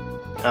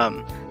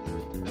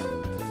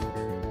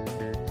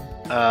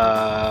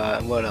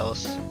 What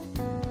else?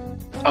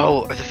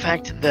 Oh, the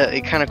fact that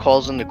it kind of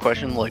calls into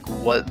question like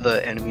what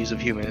the enemies of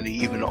humanity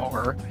even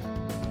are.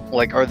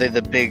 Like, are they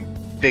the big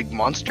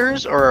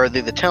monsters or are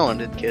they the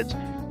talented kids?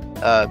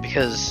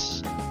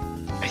 Because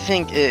I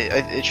think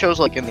it shows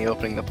like in the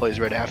opening that plays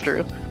right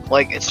after.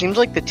 Like, it seems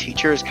like the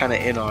teacher is kind of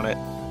in on it.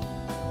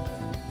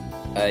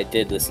 I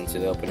did listen to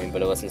the opening,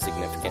 but it wasn't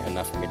significant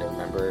enough for me to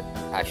remember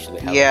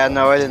actually how. Yeah,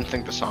 no, I didn't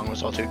think the song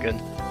was all too good.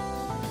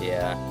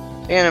 Yeah.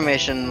 The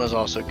animation was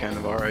also kind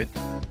of alright.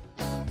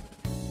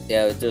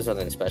 Yeah, there's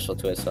nothing special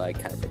to it, so I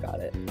kind of forgot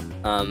it.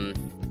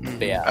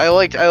 But yeah. I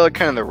like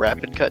kind of the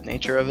rapid cut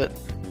nature of it,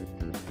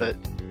 but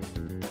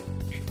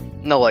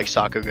no like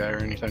Sakuga or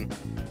anything.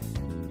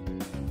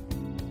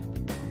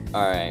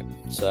 Alright,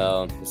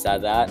 so is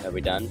that? Are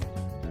we done?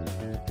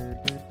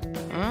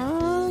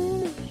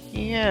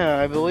 Yeah,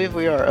 I believe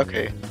we are.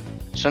 Okay,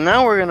 so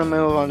now we're gonna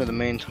move on to the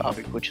main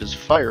topic, which is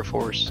Fire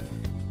Force.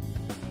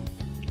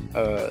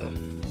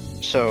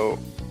 So,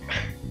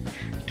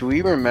 do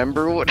we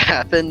remember what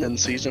happened in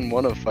season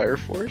 1 of Fire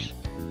Force?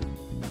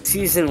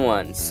 Season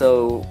 1,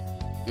 so...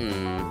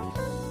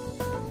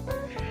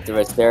 There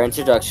was their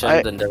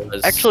introduction, then there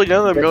was... Actually,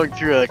 now that I'm going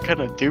through it, I kind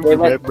of do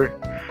remember.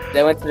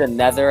 They went to the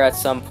Nether at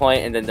some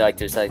point, and then like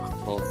there's like the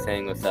whole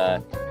thing with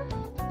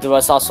There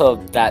was also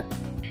that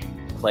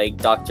plague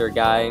doctor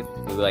guy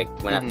who like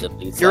went after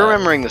Lisa. You're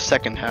remembering the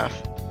second half.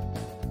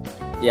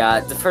 Yeah, I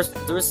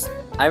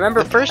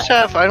remember the first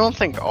half. I don't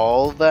think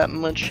all that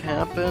much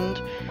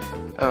happened.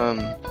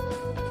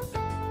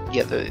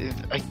 Yeah,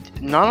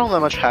 not all that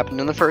much happened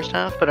in the first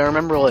half, but I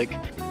remember like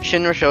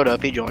Shinra showed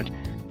up, he joined,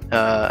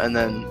 and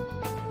then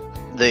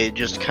they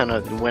just kind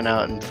of went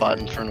out and fought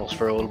Infernals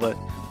for a little bit,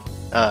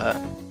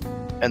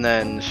 and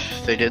then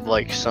they did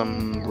like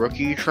some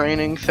rookie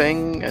training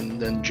thing,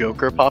 and then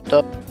Joker popped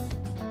up,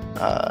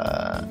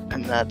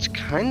 and that's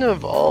kind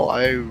of all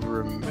I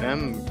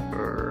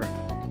remember.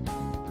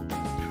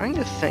 Trying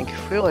to think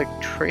if we like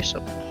trace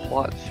a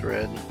plot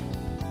thread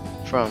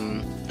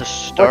from the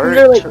start,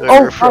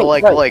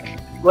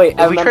 Wait,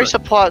 if we trace a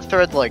plot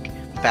thread like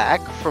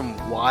back from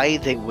why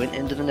they went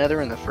into the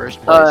Nether in the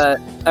first place.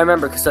 I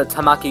remember because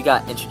Tamaki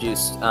got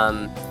introduced.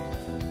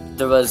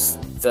 There was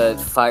the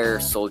fire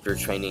soldier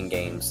training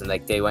games, and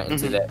like they went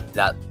into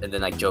that, and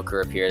then like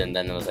Joker appeared, and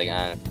then it was like,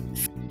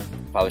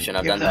 probably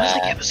shouldn't have done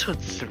that. That was like episode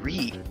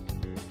 3.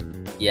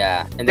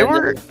 Yeah, and there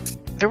were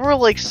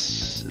like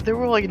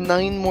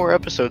 9 more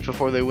episodes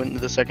before they went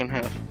into the second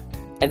half.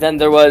 And then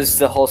there was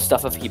the whole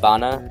stuff of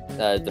Hibana,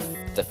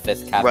 the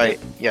fifth captain. Right.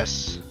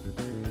 Yes.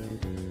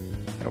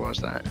 There was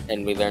that.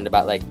 And we learned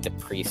about like the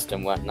priest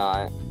and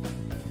whatnot.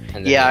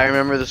 And yeah, I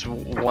remember this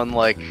one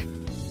like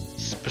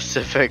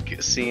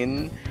specific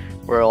scene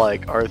where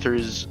like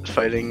Arthur's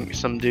fighting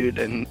some dude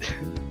and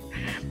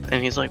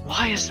he's like,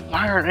 why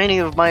aren't any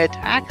of my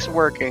attacks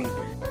working?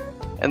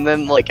 And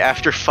then like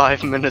after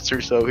 5 minutes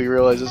or so he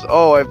realizes,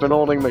 oh, I've been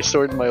holding my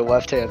sword in my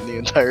left hand the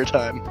entire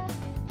time.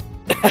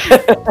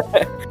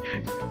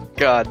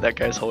 God, that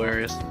guy's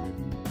hilarious.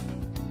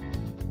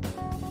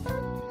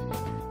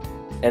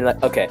 And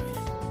like, okay,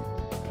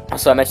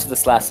 so I mentioned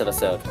this last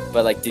episode,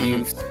 but like, did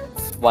you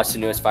watch the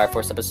newest Fire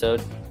Force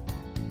episode?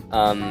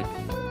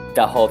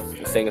 That whole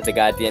thing with the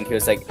guy at the end, he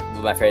was like,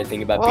 my favorite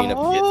thing about being a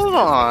hold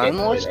on,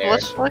 let's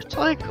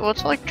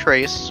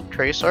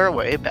trace our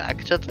way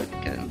back to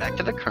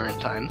the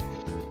current time.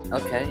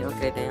 Okay,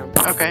 damn.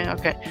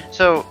 Okay.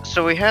 So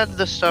we had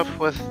the stuff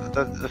with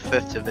the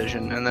 5th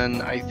division, and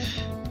then I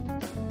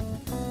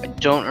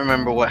don't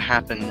remember what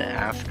happened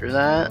after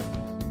that.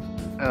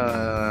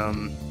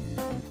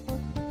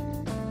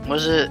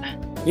 Was it?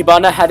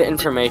 Hibana had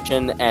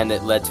information, and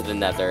it led to the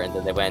Nether, and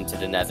then they went to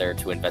the Nether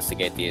to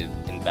investigate the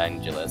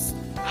Evangelist.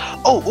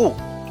 Oh,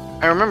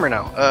 I remember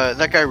now.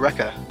 That guy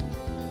Rekka.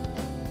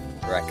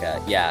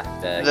 Rekka, yeah,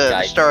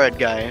 the Starred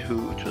guy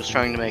who was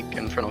trying to make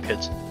Infernal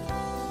Kids.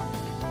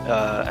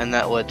 And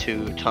that led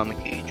to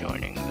Tamaki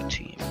joining the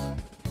team.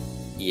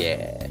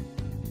 Yeah.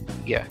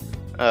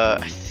 I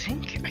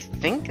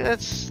think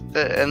that's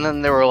the, and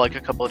then there were like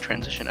a couple of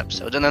transition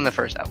episodes, and then the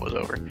first half was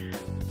over.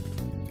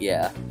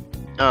 Yeah.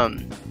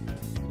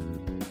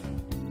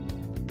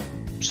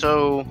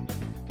 So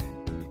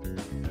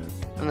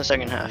in the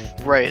second half,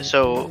 right?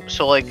 So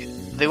like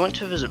they went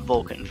to visit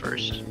Vulcan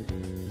first,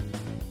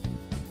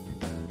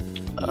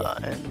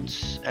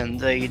 and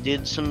they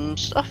did some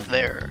stuff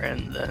there,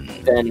 and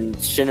Then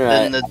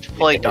Shinra the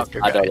plague doctor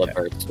guy. Auto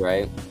burst,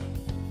 right?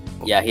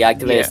 Yeah, he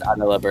activated his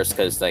auto burst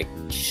because like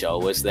Sho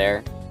was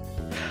there.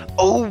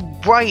 Oh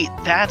right,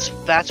 that's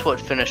what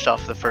finished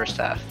off the first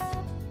half.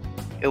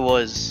 It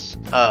was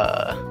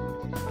I'm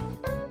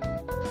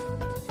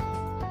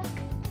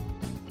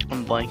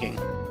blanking.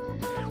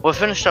 What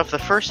finished off the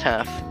first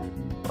half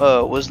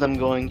was them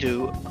going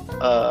to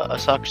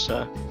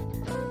Asakusa,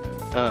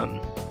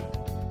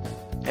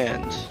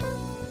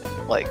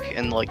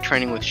 and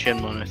training with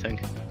Shinmon, I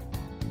think.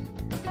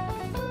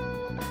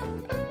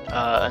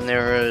 And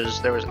there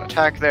was an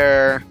attack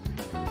there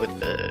with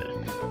the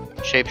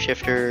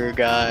shapeshifter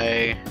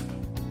guy,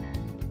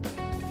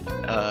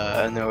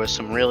 and there was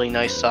some really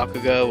nice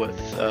Sakuga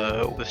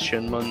with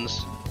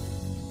Shinmon's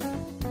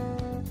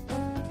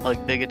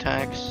like big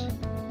attacks.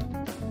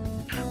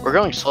 We're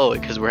going slowly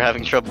because we're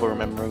having trouble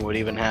remembering what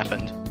even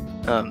happened.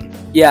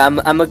 Yeah,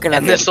 I'm looking at.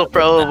 And this will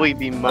probably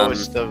be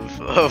most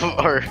of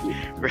our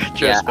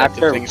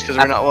retrospective things because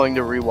we're not willing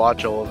to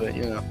rewatch all of it,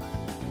 you know.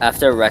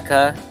 After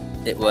Rekka,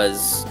 it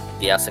was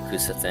the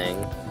Asakusa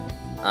thing.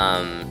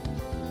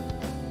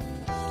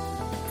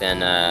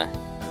 Then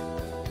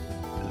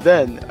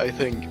I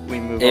think we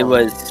move it on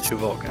was to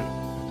Vulcan.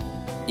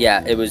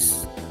 Yeah, it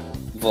was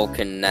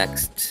Vulcan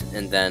next,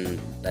 and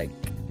then like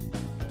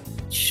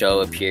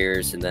Sho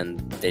appears, and then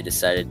they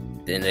decided.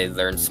 Then they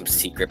learned some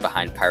secret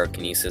behind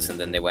pyrokinesis, and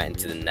then they went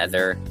into the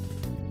Nether,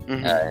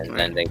 and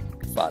then they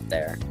fought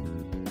there.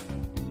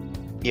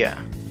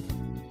 Yeah.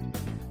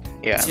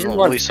 Season And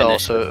one Lisa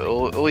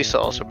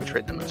also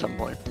betrayed them at some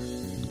point.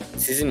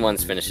 Season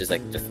 1's finish is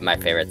like just my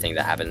favorite thing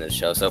that happened in the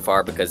show so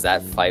far, because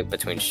that fight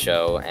between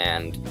Sho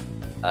and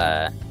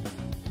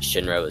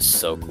Shinra was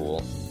so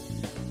cool.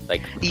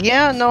 Like,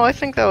 yeah, no, I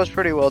think that was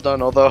pretty well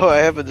done. Although I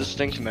have a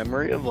distinct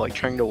memory of like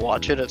trying to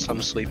watch it at some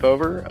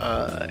sleepover,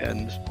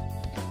 and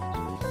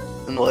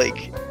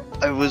like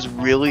I was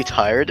really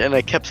tired, and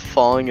I kept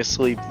falling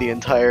asleep the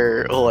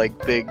entire like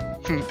big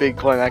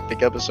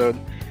climactic episode.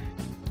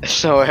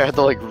 So I had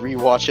to like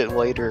rewatch it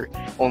later,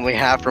 only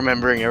half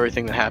remembering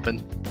everything that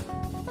happened.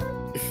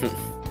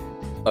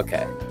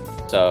 Okay,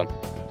 so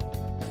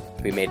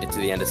we made it to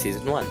the end of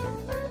season 1.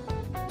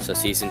 So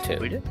season 2.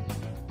 We did?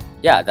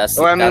 Yeah, that's.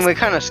 Well, I mean, that's... we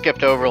kind of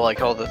skipped over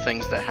like all the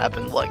things that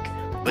happened like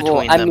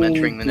between them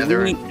entering the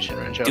Nether and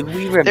Shinra and Sho. Do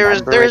we remember?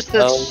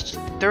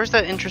 There was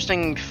that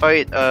interesting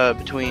fight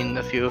between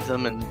a few of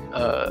them and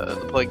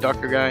the Plague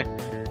Doctor guy,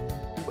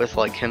 with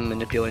like him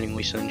manipulating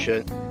Lisa and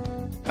shit.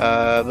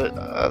 I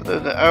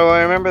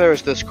remember there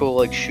was this cool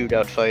like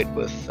shootout fight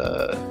with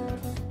the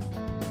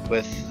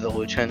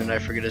lieutenant. I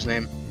forget his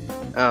name.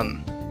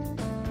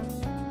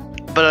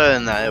 But other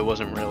than that, it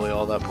wasn't really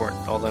all that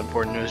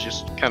important. It was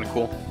just kind of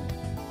cool.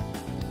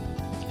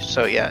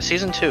 So yeah,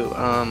 season 2.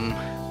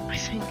 I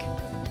think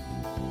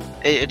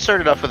it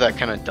started off with that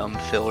kind of dumb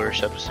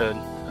fillerish episode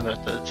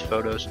about the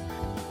photos.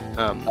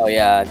 Oh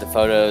yeah, the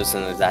photos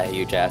and that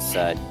huge ass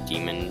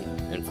demon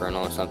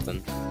infernal or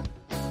something.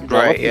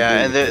 Right.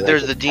 Yeah, and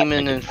there's the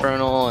demon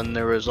infernal, and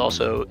there was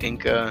also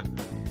Inca,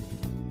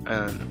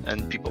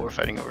 and people were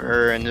fighting over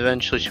her, and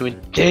eventually she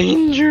went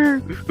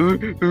danger,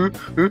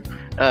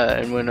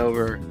 and went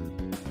over.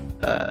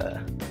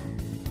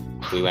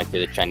 We went to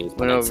the Chinese.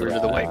 Went over to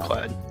the White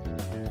Cloud.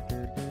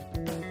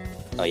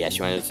 Oh yeah,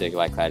 she went to the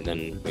White Cloud,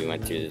 then we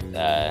went to.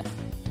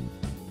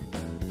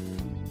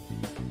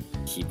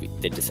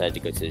 They decided to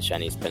go to the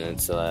Chinese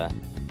Peninsula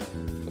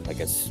with like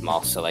a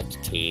small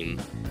select team.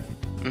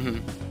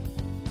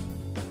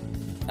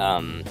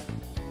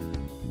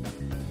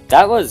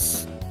 That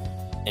was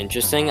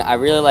interesting. I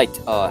really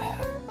liked. Oh, I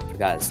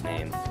forgot his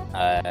name.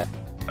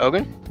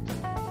 Ogun?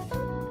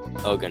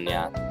 Ogun,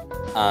 yeah.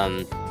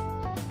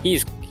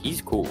 He's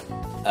cool.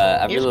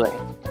 I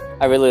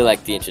really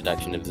like the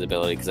introduction of his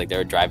ability, because like they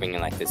were driving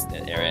in like this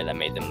area that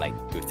made them like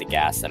boost the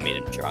gas that made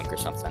him drunk or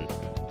something.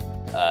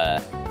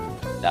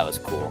 That was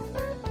cool.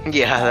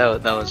 Yeah,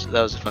 that was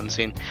a fun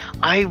scene.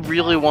 I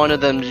really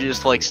wanted them to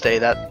just like stay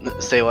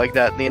like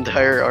that the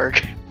entire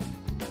arc.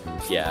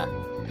 Yeah.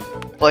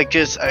 Like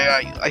just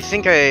I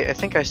think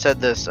I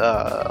said this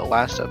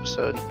last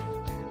episode.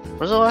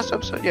 Was it last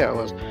episode? Yeah, it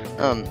was.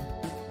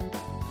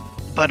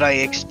 But I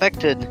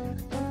expected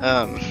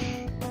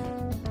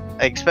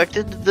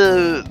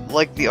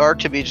the arc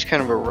to be just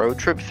kind of a road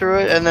trip through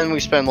it, and then we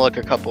spend like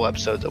a couple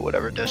episodes at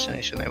whatever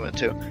destination they went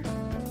to.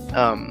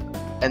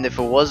 And if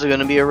it was going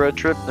to be a road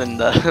trip, then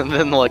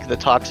then like the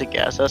toxic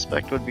gas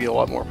aspect would be a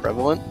lot more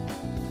prevalent.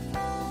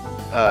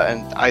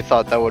 And I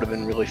thought that would have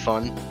been really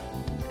fun,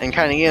 and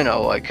kind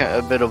of like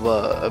a bit of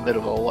a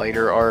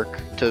lighter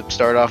arc to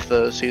start off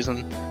the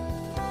season.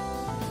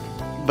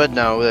 But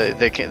no,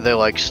 they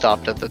like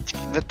stopped at the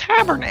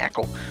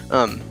tabernacle.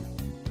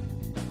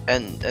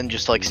 and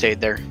just like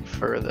stayed there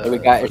for the. We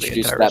got for the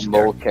introduced to entire that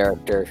story. mole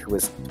character who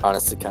was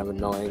honestly kind of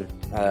annoying.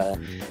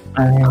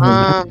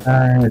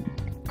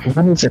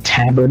 What is a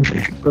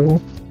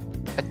tabernacle?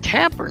 A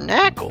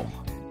tabernacle.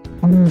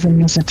 What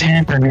even is a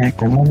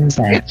tabernacle? What is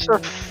that?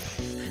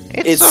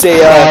 It's It's a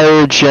a,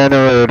 fire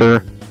generator.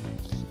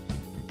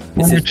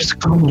 Why not just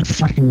call it a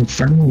fucking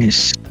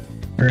furnace?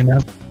 Or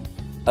enough?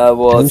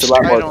 well, it's a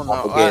lot I more don't know.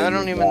 complicated I don't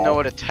than even that. know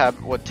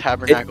what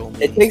tabernacle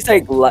means. It takes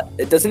like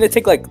doesn't it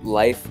take like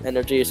life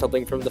energy or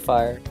something from the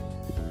fire?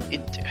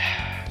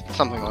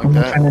 Something like How much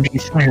that. energy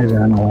fires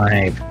aren't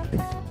alive?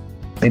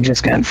 They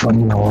just got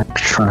fucking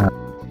electrons.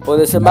 Well,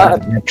 there's an not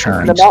amount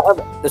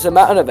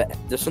of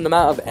there's an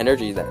amount of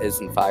energy that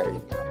isn't fire.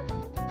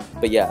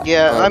 But yeah.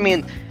 Yeah, I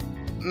mean,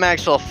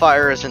 Maxwell,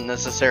 fire isn't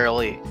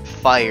necessarily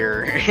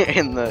fire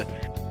in the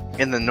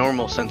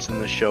normal sense in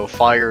the show.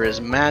 Fire is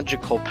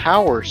magical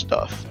power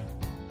stuff.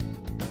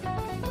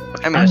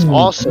 I mean, it's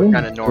also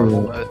kind of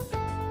normal, but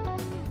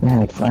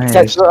Yeah, fire it's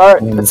like, is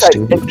it's like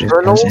stupid, just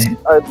infernals because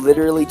are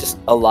literally just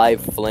alive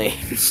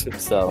flames.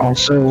 So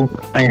Also,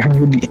 I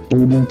heard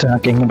Aiden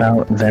talking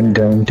about them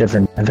going to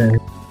the Nether.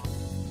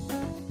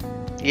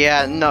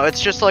 yeah, no,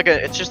 it's just like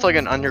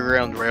an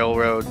underground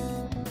railroad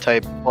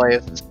type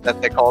place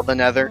that they call the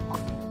Nether.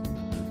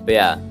 but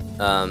yeah,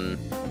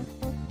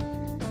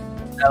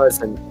 that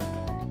was an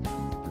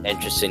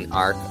interesting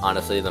arc.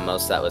 Honestly, the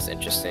most that was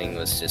interesting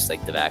was just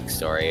like the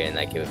backstory, and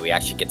like we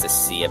actually get to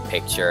see a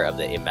picture of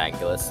the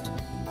evangelist.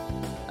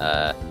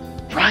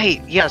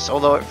 Right. Yes.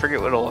 Although I forget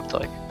what it looked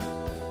like.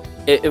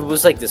 It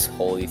was like this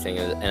holy thing,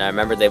 and I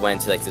remember they went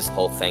into like this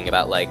whole thing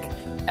about like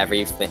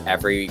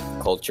every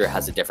culture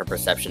has a different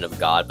perception of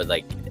God, but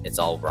like it's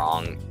all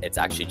wrong. It's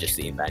actually just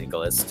the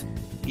evangelist.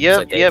 Yep.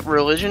 So they- Yep.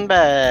 Religion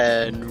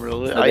bad.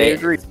 I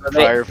agree.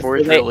 Fire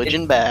Force.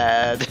 Religion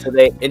bad. So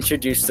they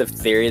introduced the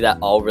theory that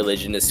all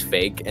religion is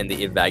fake and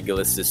the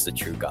evangelist is the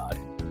true God,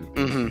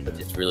 Mm-hmm. which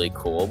is really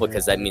cool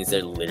because that means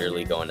they're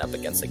literally going up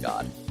against a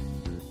god.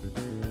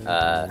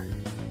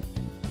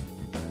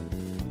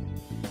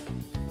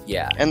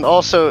 Yeah. And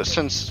also,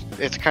 since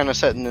it's kind of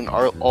set in an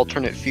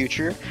alternate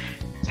future,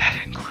 that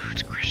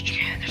includes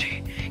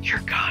Christianity. Your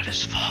God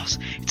is false.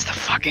 It's the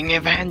fucking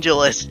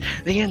evangelist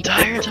the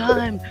entire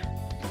time.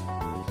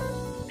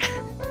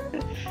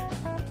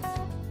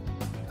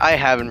 I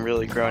haven't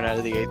really grown out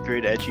of the 8th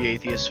grade edgy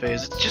atheist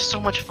phase. It's just so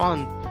much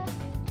fun.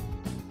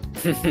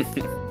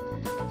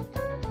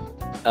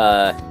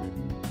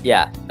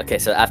 Yeah. Okay.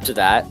 So after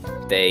that,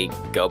 they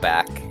go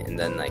back and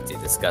then like they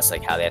discuss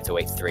like how they have to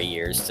wait 3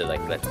 years to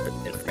like let the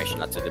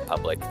information out to the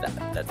public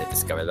that they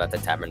discovered about the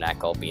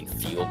tabernacle being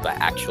fueled by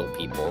actual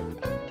people.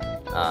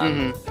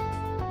 Mhm.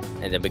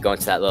 And then we go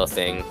into that little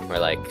thing where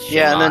like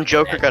Yeah, and then Shinron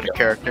Joker and got a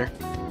character.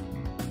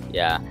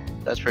 Yeah,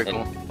 That's pretty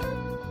And- cool.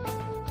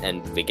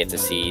 and we get to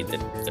see the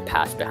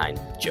past behind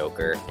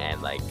Joker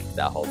and like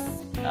that whole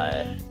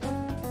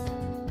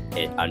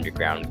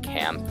underground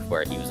camp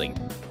where he was like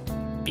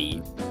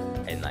beat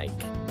and like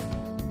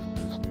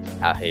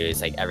how he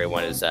was like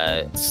everyone is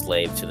a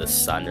slave to the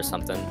sun or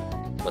something.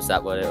 Was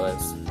that what it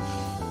was?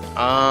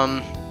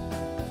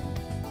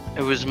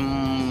 It was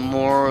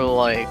more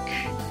like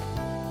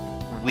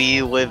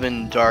we live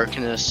in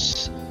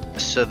darkness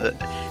so that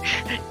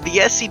the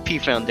SCP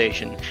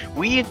Foundation.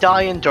 We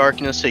die in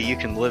darkness so you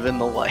can live in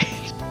the light.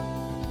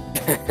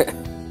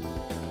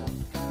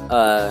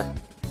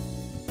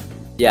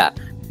 Yeah.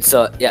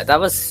 So yeah, that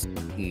was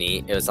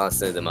neat. It was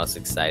honestly the most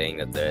exciting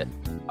that the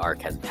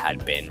arc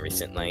had been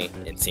recently,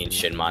 and seeing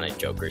Shinmon and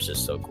Joker is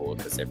just so cool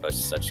because they're both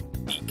such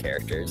neat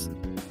characters.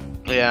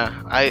 Yeah,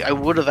 I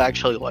would have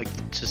actually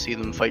liked to see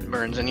them fight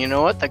Burns, and you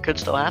know what? That could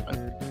still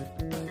happen.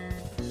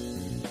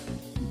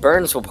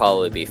 Burns will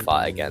probably be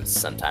fought against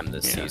sometime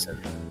this Yeah.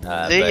 season.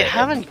 They but-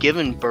 haven't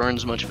given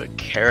Burns much of a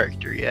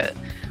character yet.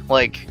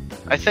 Like,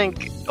 I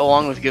think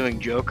along with giving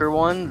Joker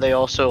one, they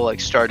also like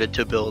started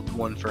to build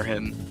one for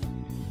him.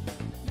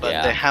 But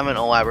Yeah. they haven't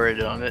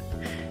elaborated on it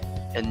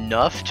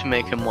enough to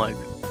make him like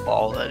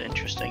all that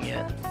interesting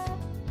yet.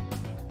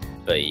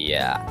 But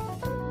yeah.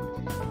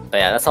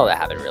 That's all that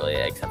happened really,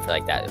 except for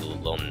like that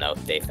little note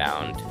they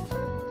found.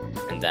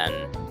 And then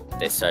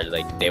they started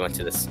like they went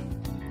to this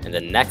and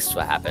then next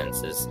what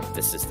happens is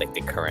this is like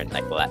the current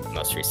like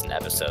most recent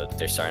episode.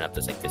 They're starting up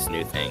this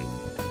new thing.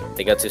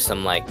 They go to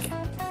some like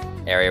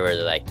area where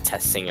they're like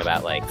testing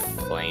about like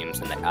flames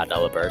and like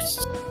Adela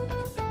bursts.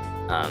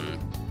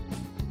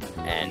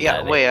 And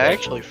Yeah, they- wait, I they-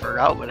 actually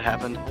forgot what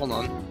happened. Hold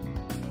on.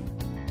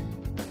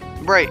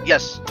 Right,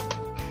 yes.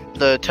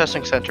 The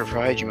testing center for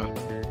Hajime.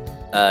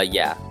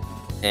 Yeah.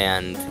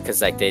 And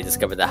because like they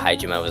discovered that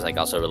Hajime was like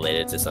also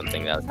related to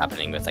something that was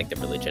happening with like the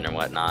religion or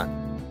whatnot.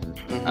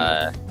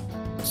 Mhm.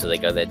 So they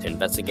go there to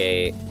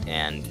investigate,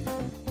 and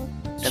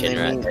And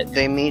Shinra,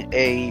 they meet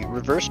a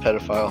reverse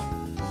pedophile.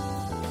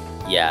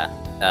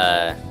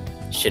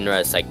 Shinra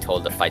is like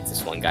told to fight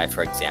this one guy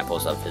for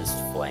examples of his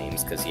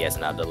flames because he has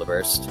an Abdullah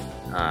burst.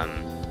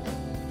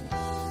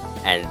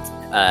 And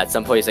at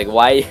some point he's like,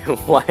 "Why?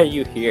 Why are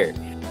you here?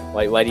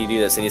 Why do you do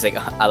this?" And he's like,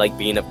 "I like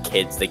beating up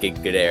kids. They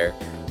get good air."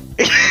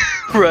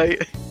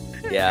 Right.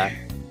 Yeah.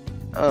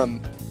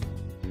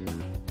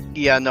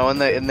 Yeah, no, and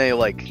they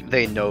like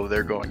they know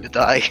they're going to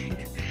die,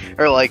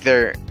 or like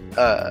they're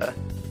Oh,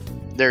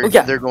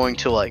 yeah. they're going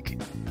to like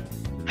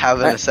have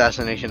an Right.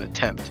 assassination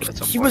attempt at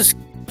some He point.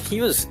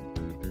 was.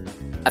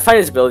 I find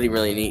his ability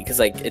really neat because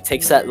like it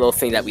takes that little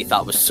thing that we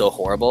thought was so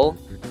horrible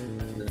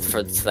for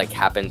it to like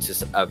happen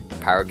to a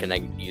power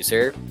connect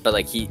user, but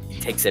like he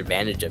takes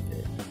advantage of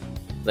it.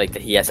 Like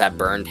that he has that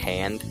burned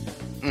hand.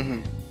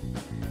 Hmm.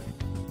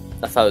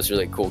 I thought it was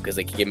really cool because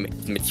like he can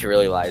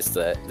materialize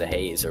the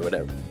haze or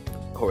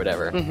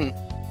whatever. Hmm.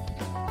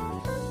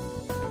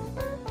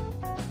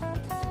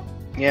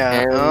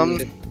 Yeah.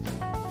 And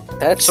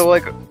that's So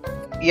like,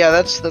 yeah,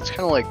 that's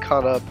kind of like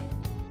caught up.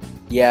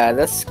 yeah,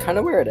 that's kind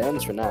of where it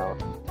ends for now.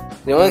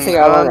 The only Mm,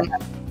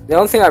 thing the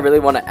only thing I really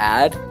want to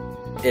add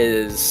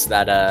is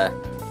that I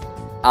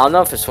don't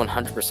know if it's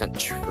 100%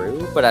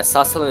 true, but I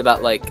saw something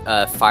about like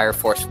Fire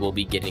Force will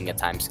be getting a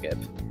time skip.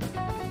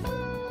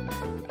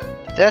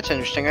 That's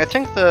interesting. I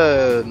think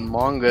the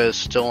manga is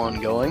still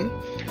ongoing.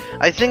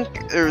 I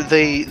think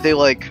they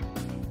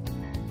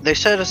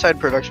set aside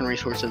production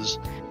resources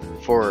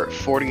for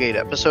 48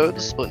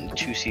 episodes split into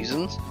 2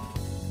 seasons.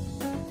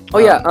 Oh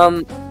yeah,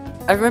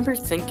 I remember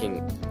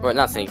thinking, or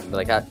not thinking, but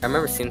like I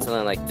remember seeing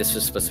something like this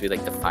was supposed to be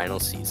like the final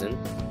season.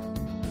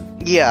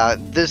 Yeah,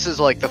 this is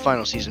like the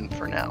final season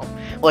for now.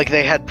 Like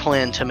they had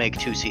planned to make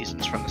 2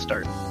 seasons from the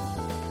start.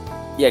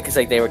 Yeah, because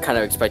like they were kind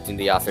of expecting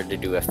the author to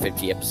do a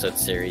 50-episode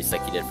series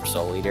like he did for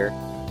Soul Eater.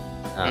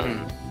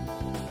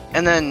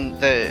 And then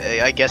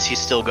I guess he's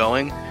still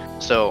going.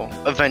 So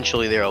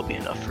eventually there'll be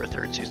enough for a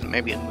 3rd season,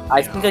 maybe a movie.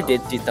 I think I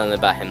did see something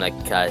about him like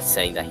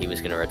saying that he was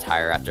going to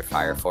retire after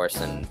Fire Force,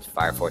 and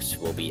Fire Force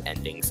will be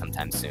ending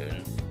sometime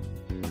soon.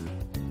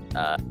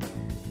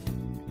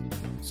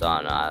 So I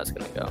don't know how it's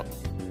gonna go.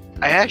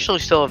 I actually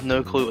still have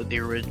no clue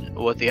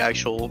what the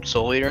actual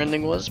Soul Eater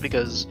ending was,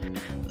 because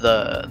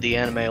the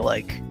anime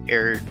like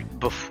aired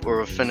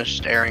or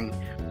finished airing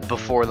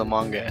before the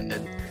manga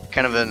ended.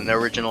 Kind of an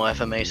original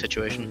FMA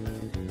situation.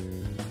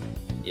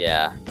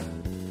 Yeah.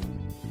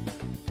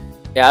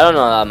 Yeah, I don't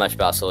know that much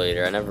about Soul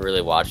Eater. I never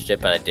really watched it,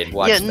 but I did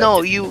watch. Yeah, that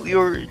no, di-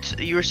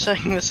 you were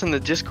saying this in the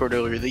Discord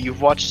earlier that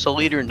you've watched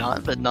Soul Eater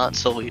but not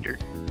Soul Eater.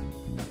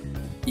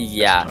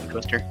 Yeah, Tongue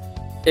twister.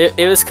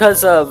 it was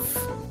because of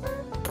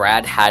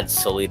Brad had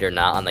Soul Eater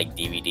not on like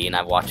DVD, and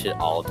I watched it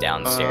all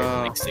downstairs in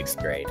like 6th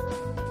grade.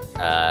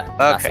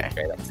 Not Okay. 6th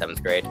grade, like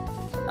 7th grade.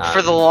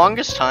 For the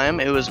longest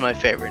time, it was my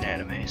favorite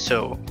anime.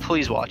 So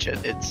please watch it.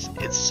 It's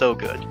so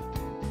good.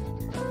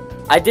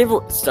 I did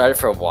start it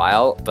for a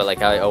while, but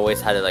like I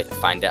always had to like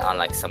find it on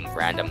like some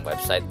random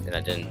website, and I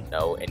didn't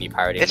know any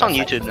pirating. It's on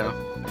website. YouTube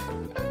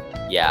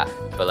now. Yeah,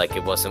 but like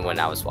it wasn't when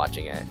I was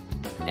watching it,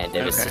 and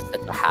it was Okay.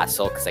 just a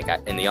hassle because like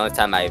and the only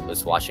time I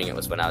was watching it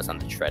was when I was on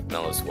the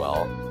treadmill as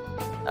well.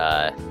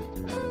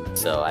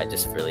 So I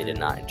just really did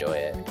not enjoy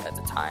it at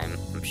the time.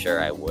 I'm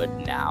sure I would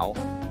now.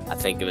 I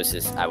think it was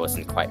just I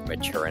wasn't quite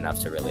mature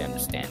enough to really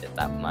understand it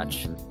that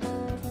much.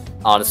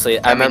 Honestly,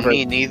 I remember.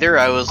 Me neither.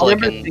 I was I like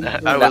remember in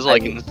thinking I was that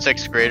like I- in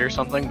 6th grade or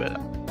something, but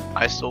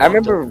I still. I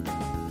loved it. remember.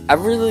 I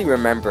really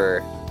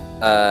remember.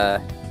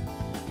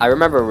 I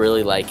remember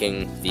really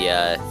liking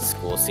the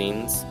school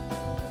scenes.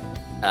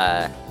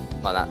 Well,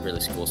 not really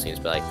school scenes,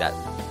 but like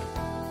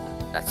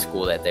that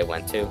school that they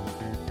went to.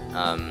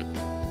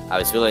 I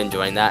was really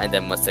enjoying that, and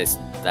then once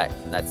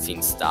that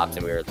scene stopped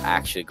and we were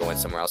actually going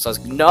somewhere else, I was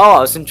like, no, I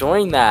was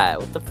enjoying that.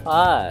 What the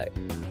fuck?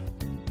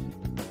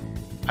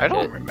 I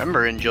don't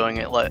remember enjoying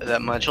it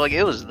that much. Like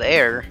it was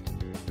there,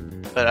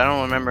 but I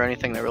don't remember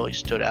anything that really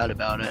stood out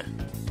about it.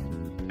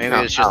 Maybe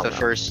No, it's just I the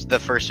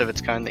don't first of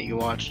its kind that you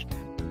watched.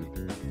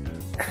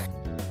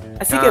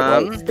 I think it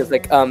was because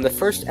like the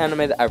first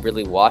anime that I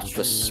really watched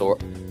was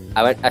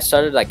I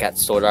started like at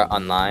Sword Art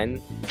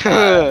Online.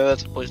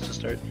 That's a place to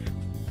start.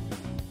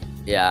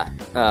 Yeah,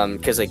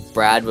 because like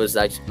Brad was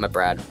actually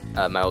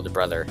my older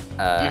brother.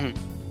 Mhm.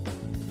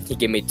 He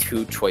gave me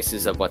 2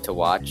 choices of what to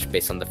watch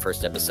based on the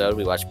first episode.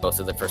 We watched both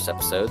of the first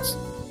episodes.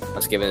 I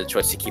was given the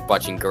choice to keep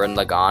watching Gurren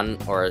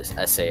Lagann or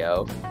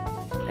SAO,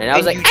 and I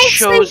was like, you "I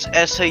chose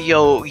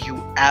SAO,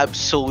 you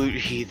absolute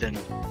heathen.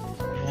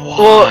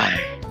 Well,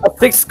 Why? a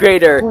 6th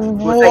grader."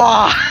 Was like,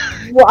 Why?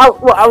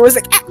 well, I was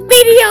like,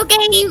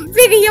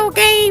 video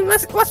game.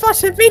 Let's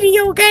watch the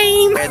video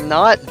game. And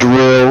not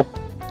Drill.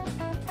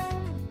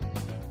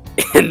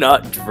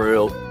 Not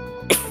drill.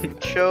 you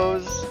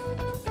chose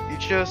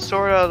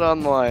Sword Art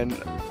Online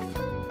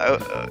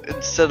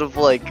instead of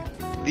like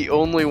the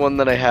only one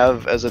that I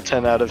have as a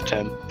 10 out of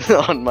 10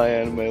 on my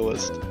anime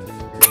list.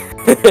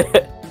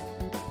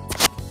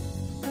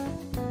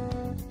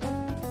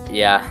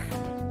 Yeah,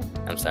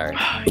 I'm sorry.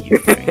 You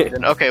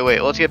heathen. Okay,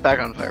 wait. Let's get back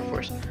on Fire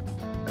Force.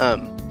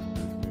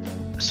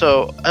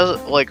 So as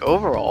like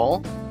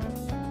overall,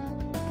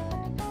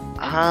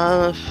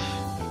 I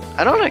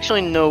don't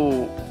actually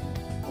know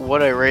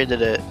what I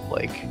rated it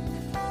like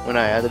when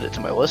I added it to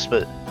my list,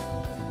 but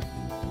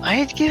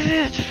I'd give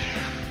it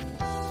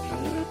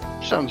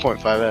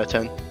 7.5 out of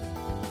 10.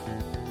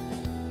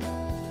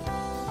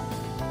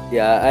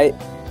 Yeah,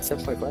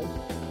 7.5.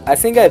 I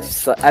think I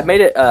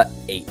made it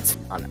 8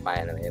 on my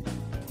anime.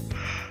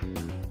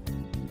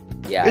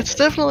 Yeah. It's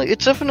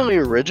definitely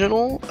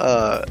original,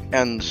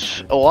 and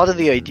a lot of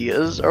the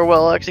ideas are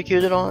well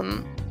executed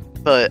on,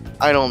 but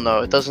I don't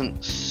know, it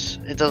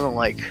doesn't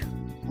like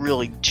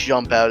really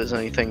jump out as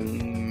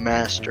anything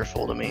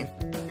masterful to me.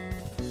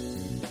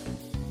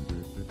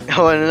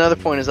 Oh, and another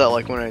point is that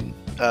like when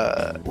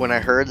I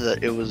heard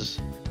that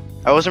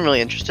I wasn't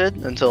really interested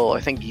until I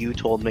think you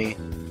told me,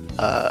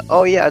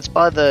 oh yeah, it's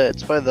by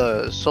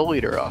the Soul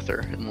Eater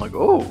author, and I'm like,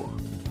 oh,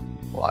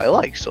 well, I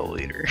like Soul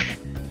Eater.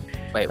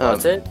 Wait,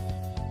 was it?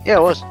 Yeah,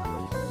 it was.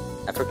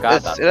 I forgot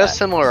about It that. has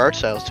similar art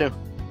styles too.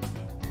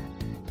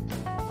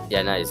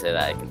 Yeah, now you say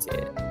that, I can see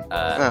it.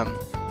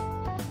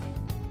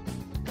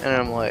 And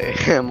I'm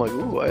like,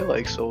 ooh, I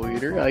like Soul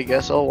Eater. I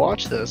guess I'll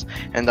watch this.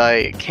 And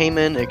I came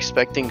in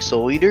expecting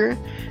Soul Eater,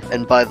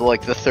 and by the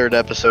 3rd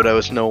episode, I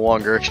was no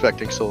longer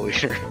expecting Soul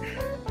Eater.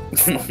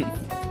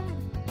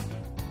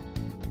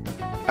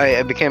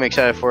 I became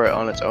excited for it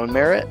on its own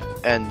merit,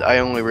 and I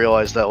only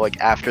realized that like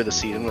after the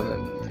season,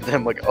 and then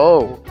I'm like,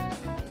 oh,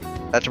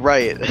 that's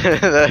right,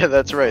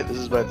 that's right. This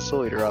is by the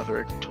Soul Eater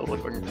author. I totally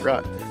fucking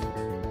forgot.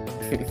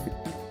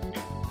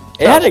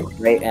 It had a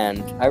great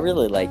end. I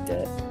really liked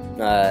it.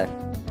 That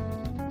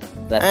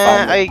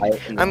final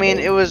fight in the I mean,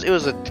 cave. it was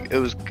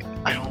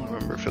I don't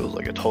remember if it was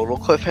like a total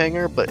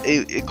cliffhanger, but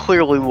it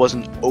clearly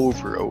wasn't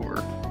over.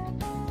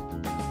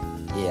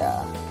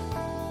 Yeah.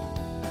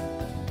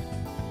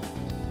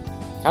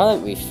 Now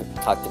that we've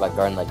talked about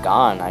Garden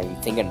Lagan, I'm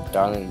thinking of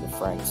Darling in the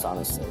Franxx,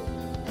 honestly.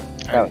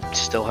 I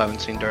still haven't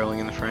seen Darling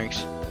in the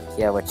Franxx.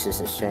 Yeah, which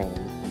is a shame.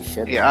 You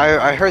should. Yeah,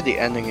 I heard the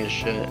ending is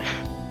shit.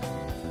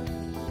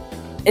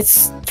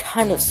 It's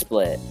kind of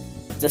split.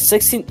 The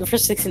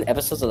first 16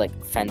 episodes are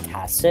like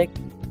fantastic.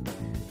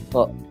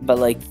 Well, but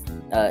like,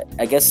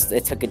 I guess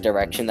it took a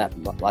direction that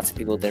lots of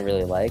people didn't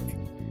really like,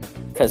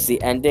 because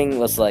the ending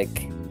was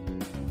like.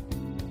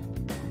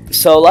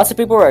 So lots of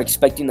people were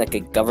expecting like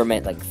a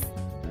government like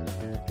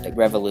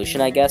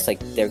revolution, I guess, like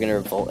they're gonna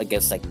revolt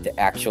against like the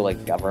actual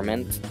like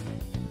government,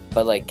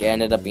 but like it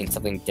ended up being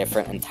something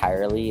different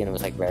entirely, and it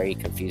was like very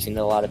confusing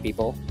to a lot of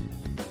people.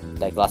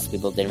 Like lots of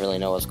people didn't really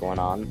know what was going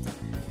on.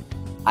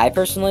 I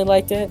personally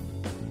liked it,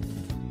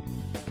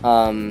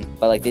 but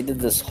like they did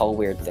this whole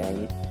weird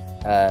thing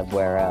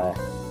where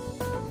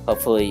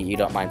hopefully you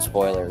don't mind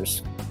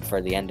spoilers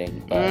for the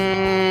ending.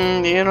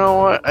 But... you know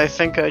what? I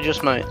think I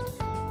just might.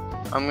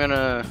 I'm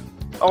gonna.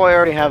 Oh, I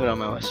already have it on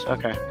my list.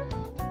 Okay.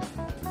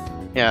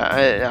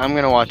 Yeah, I'm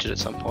gonna watch it at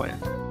some point.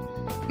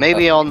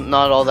 Maybe I'll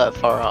not all that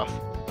far off.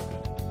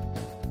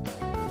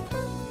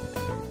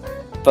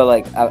 But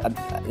like,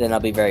 then I'll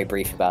be very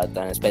brief about it.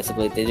 Then it's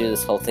basically they do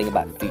this whole thing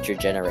about future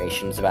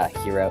generations, about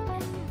Hero,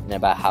 and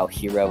about how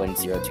Hero and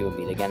Zero Two will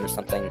meet again or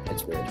something.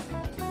 It's weird.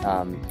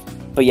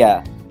 But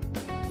yeah,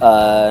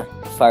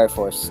 Fire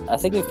Force. I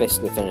think we've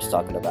basically finished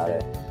talking about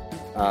it.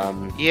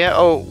 Yeah.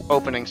 Oh,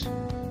 openings.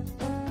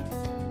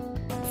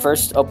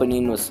 First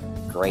opening was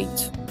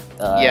great.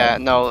 Yeah.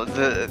 No.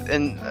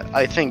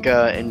 I think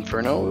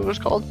Inferno it was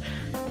called.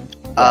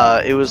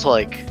 It was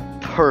like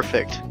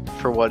perfect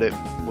for what it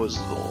was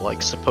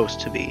like supposed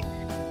to be.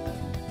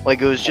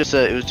 Like it was just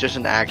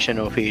an action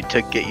OP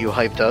to get you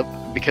hyped up,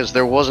 because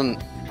there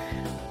wasn't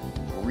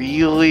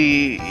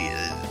really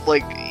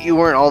like you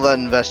weren't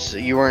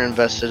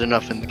invested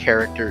enough in the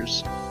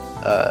characters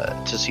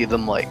to see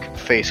them like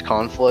face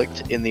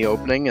conflict in the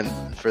opening, and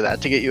for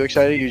that to get you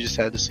excited, you just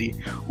had to see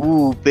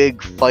ooh,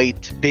 big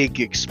fight, big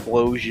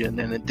explosion,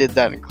 and it did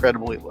that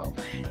incredibly well.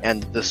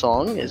 And the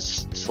song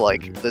is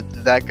like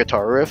that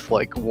guitar riff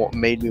like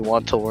made me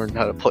want to learn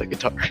how to play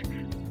guitar.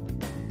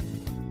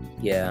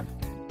 Yeah.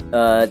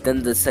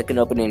 Then the second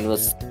opening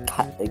was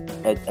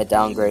a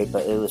downgrade,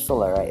 but it was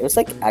still alright. It was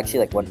like actually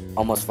like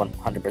almost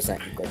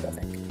 100% good, I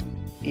think.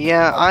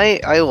 Yeah, I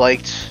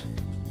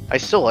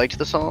still liked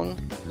the song.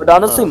 But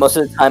honestly, most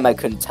of the time I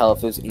couldn't tell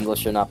if it was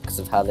English or not because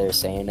of how they were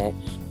saying it.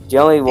 The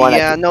only one.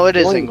 Yeah, no, it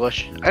is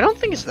English. I don't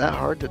think it's that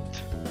hard to.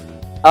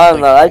 I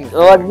don't know. I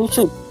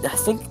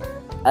think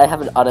I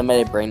have an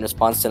automated brain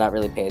response to not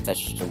really pay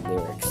attention to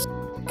lyrics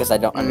because I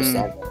don't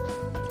understand it.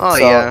 Oh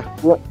So-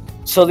 yeah.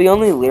 So the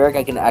only lyric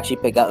I can actually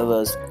pick out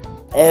was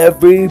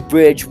 "Every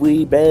bridge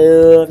we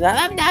build,"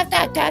 and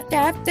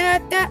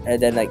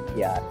then like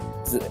yeah.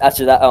 So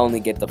after that, I only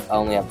have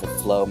the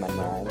flow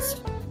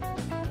memorized.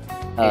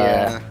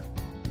 Yeah.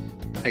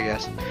 I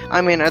guess.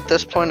 I mean, at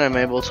this point, I'm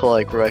able to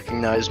like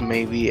recognize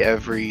maybe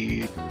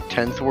every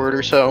 10th word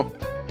or so.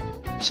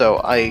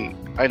 So I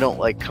don't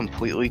like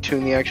completely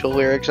tune the actual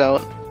lyrics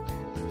out.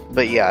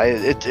 But yeah,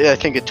 I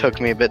think it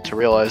took me a bit to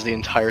realize the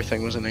entire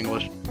thing was in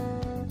English.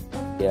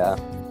 Yeah.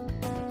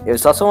 It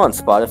was also on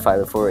Spotify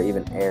before it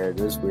even aired.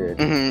 It was weird.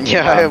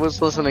 Yeah, I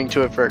was listening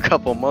to it for a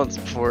couple months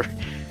before,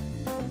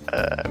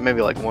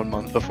 maybe like 1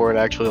 month before it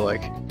actually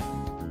like,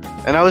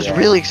 and I was Yeah.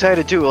 really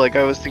excited too. Like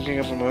I was thinking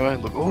up in my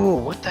mind, like, oh,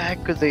 what the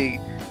heck could they,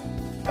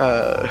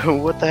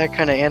 what the heck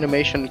kind of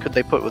animation could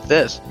they put with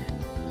this?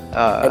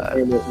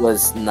 And it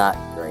was not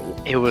great.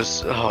 It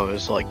was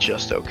like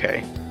just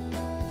okay.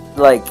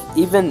 like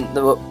even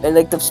the and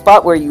like the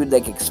spot where you would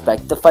like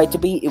expect the fight to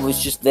be, it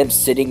was just them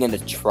sitting in a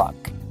truck,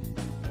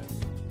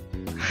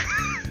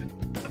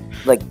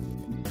 like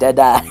dead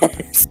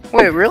ass.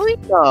 Wait, really?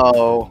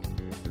 No.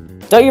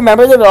 Don't you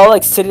remember them all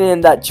like sitting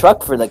in that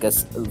truck for like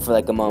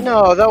a moment?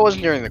 No, that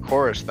wasn't during the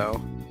chorus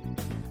though.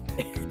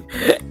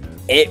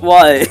 It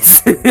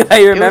was.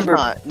 I remember.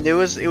 It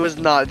was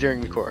not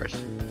during the chorus.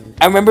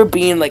 I remember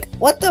being like,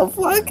 "What the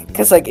fuck?"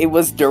 Because like it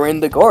was during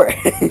the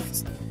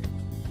chorus.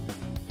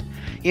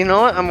 You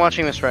know what? I'm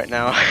watching this right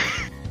now.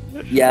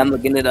 Yeah, I'm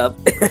looking it up.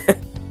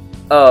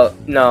 Oh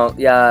no,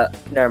 yeah,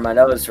 never mind.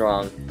 I was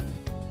wrong.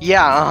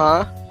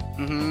 Yeah.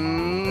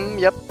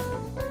 Yep.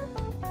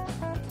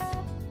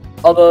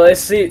 Although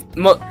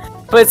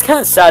but it's kind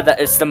of sad that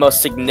it's the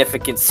most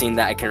significant scene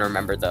that I can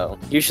remember, though.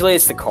 Usually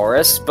it's the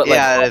chorus, but like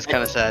Yeah, it is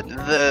kind of sad.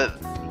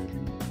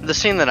 The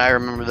scene that I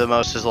remember the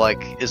most is like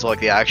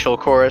the actual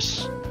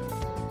chorus.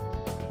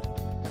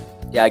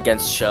 yeah,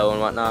 against Show and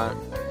whatnot.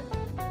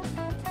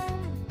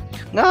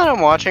 Now that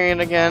I'm watching it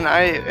again,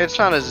 it's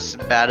not as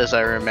bad as I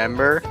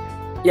remember.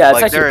 Yeah, it's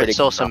Like actually there are pretty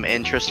still cool. some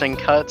interesting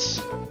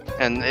cuts,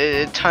 and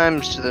it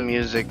times the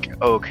music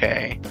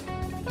okay.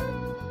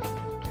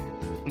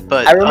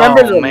 But I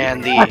remember oh the-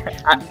 man,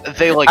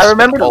 they like I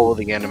remember spent all of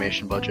the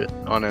animation budget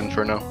on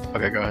Inferno.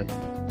 Okay, go ahead.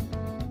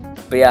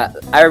 But yeah,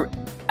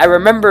 I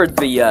remember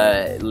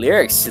the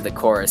lyrics to the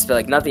chorus, but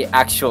like not the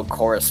actual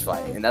chorus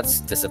fight, and that's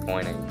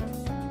disappointing.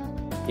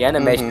 The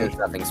animation is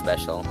nothing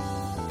special.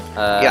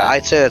 Yeah,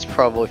 I'd say that's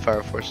probably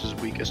Fire Force's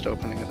weakest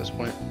opening at this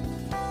point.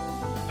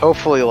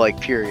 Hopefully, like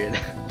period.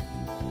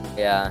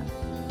 Yeah.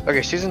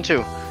 Okay, season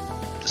 2,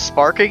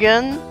 Spark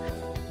again.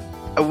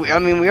 I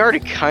mean, we already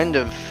kind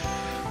of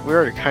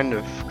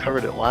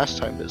covered it last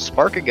time, but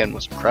Spark again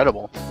was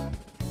incredible.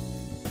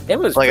 It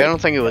was Like, I pretty-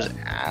 don't think it was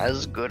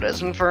as good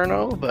as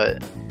Inferno,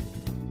 but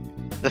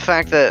the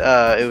fact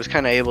that it was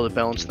kind of able to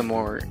balance the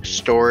more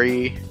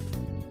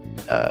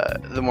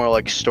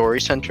like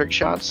story-centric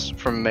shots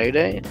from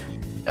Mayday,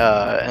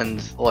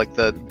 and like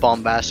the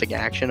bombastic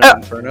action of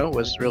Inferno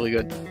was really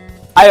good.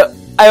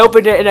 I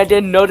opened it and I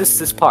didn't notice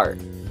this part.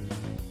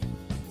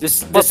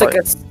 Just What like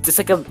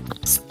a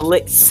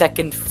split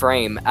second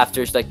frame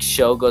after like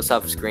Show goes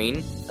off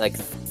screen, like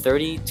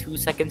 32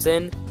 seconds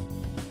in,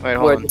 Wait, where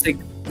hold on.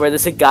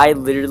 there's a guy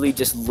literally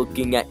just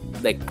looking at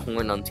like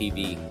porn on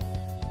TV.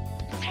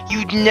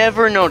 You'd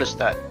never notice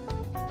that.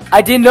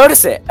 I didn't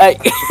notice it.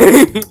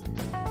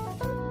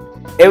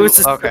 It was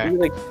just Okay.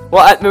 like,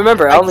 well,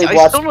 remember I only I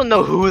watched. still don't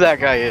know who that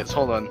guy is.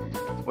 Hold on.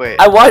 Wait.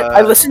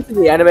 I listened to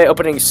the anime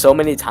opening so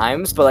many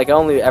times, but like I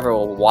only ever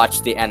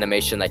watched the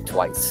animation like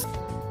twice.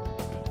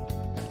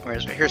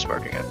 Here's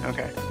Spark again.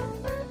 Okay.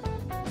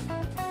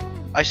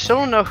 I still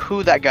don't know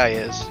who that guy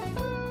is.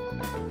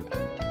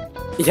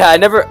 Yeah,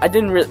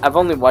 I've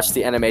only watched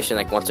the animation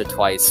like once or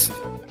twice.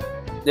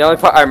 The only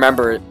part I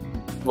remember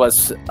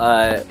was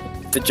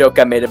the joke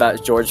I made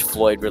about George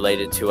Floyd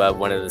related to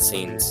one of the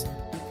scenes.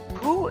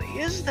 Who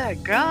is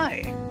that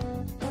guy?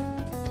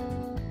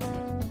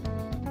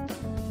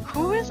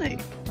 Who is he?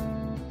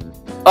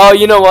 Oh,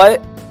 you know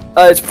what?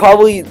 It's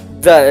probably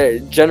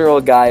the general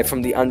guy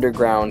from the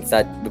underground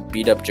that would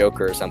beat up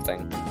Joker or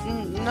something.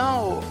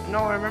 No,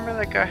 I remember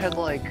that guy had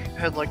like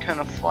kind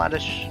of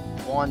flattish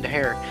blonde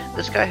hair.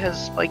 This guy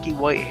has spiky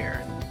white hair.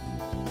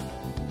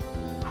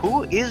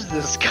 Who is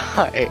this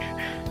guy?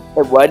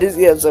 And why does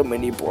he have so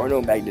many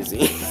porno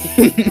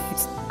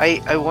magazines?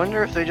 I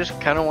wonder if they just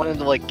kind of wanted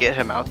to like get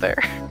him out there,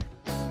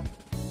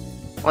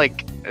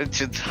 like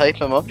to hype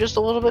him up just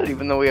a little bit,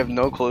 even though we have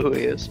no clue who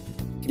he is.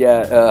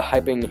 Yeah,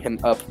 hyping him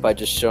up by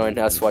just showing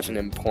us watching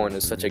him porn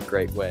is such a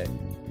great way.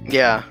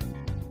 Yeah.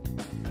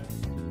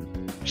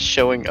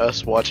 Showing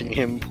us watching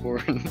him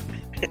porn.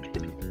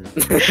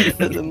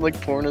 And then like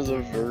porn is a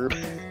verb.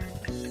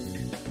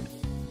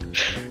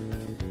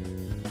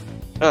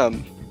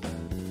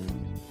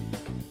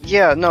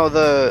 Yeah, no,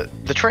 the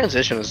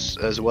transition is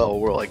as well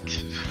were like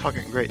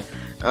fucking great.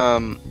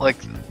 Like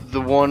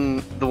the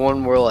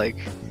one where like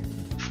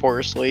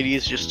forest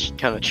lady's just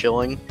kind of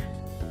chilling,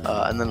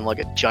 and then like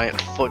a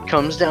giant foot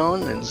comes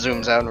down and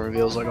zooms out and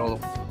reveals like all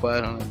the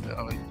blood on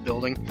a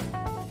building.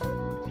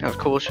 That was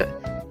cool shit.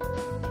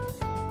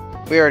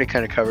 We already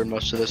kind of covered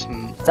most of this.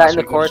 Is that in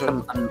the chorus?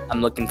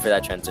 I'm looking for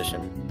that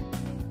transition.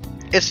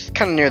 It's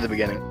kind of near the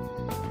beginning.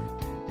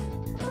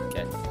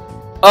 Okay.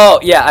 Oh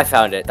yeah, I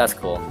found it. That's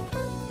cool.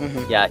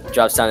 Hmm. Yeah, he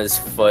drops down his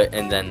foot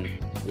and then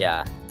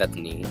yeah, that's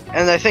neat.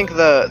 And I think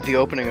the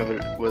opening of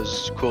it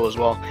was cool as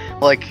well.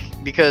 Like,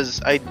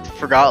 because I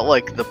forgot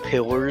like the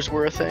pillars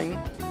were a thing.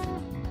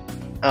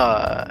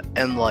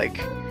 And like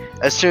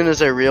as soon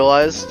as I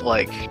realized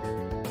like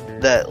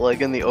that like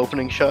in the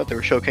opening shot they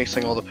were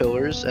showcasing all the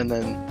pillars, and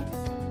then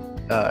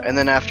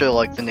after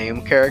like the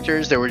name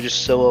characters there were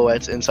just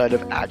silhouettes inside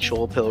of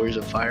actual pillars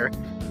of fire.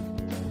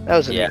 That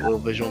was a neat little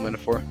visual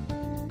metaphor.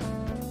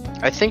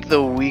 I think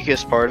the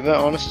weakest part of it,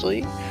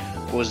 honestly,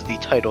 was the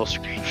title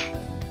screen.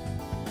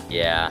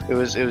 Yeah. It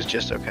was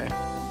just okay.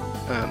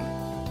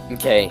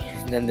 Okay,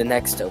 then the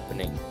next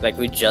opening. Like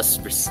we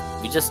just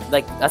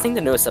like I think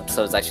the newest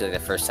episode is actually the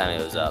first time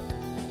it was up.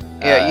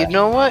 Yeah, you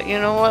know what?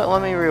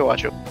 Let me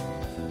rewatch it.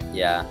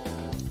 Yeah.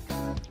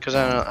 Because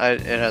I don't know,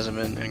 it hasn't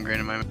been ingrained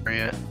in my memory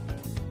yet.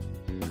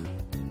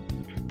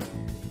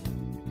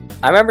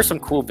 I remember some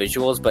cool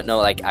visuals, but no,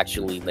 like,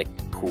 actually, like,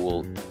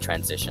 cool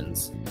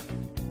transitions.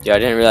 Yeah, I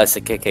didn't realize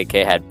the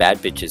KKK had bad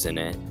bitches in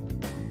it.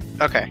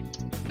 Okay,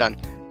 done.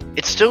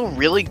 It's still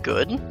really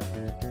good,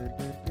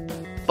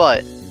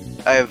 but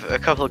I have a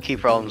couple of key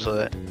problems with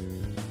it.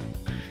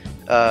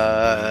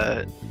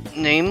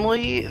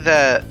 Namely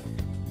that,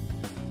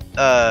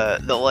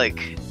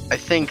 like, I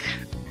think,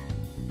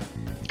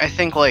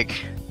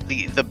 like,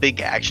 the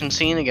big action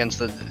scene against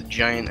the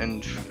giant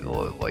and,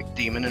 like,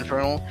 demon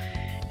infernal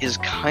is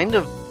kind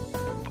of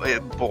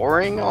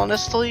boring,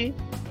 honestly.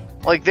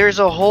 Like, there's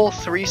a whole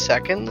 3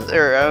 seconds,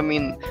 or, I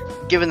mean,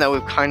 given that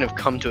we've kind of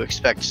come to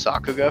expect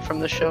Sakuga from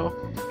the show,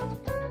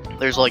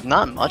 there's, like,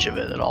 not much of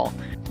it at all.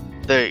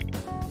 They're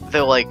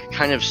like,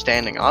 kind of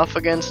standing off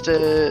against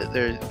it,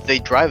 they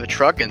drive a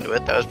truck into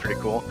it, that was pretty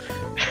cool.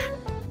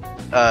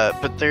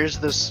 But there's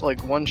this,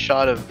 like, one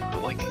shot of,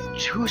 like,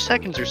 2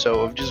 seconds or so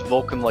of just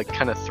Vulcan, like,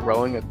 kind of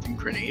throwing a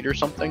grenade or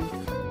something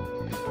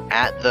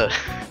at the...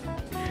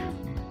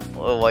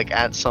 like,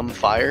 at some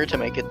fire to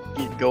make it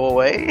go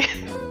away.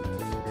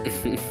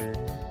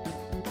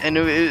 And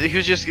he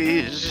was just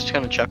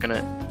kind of chucking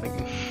it,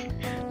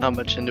 like, not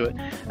much into it.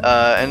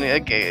 And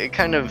it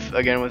kind of,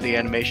 again, with the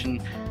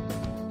animation,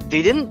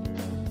 it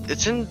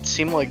didn't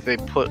seem like they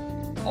put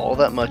all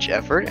that much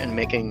effort in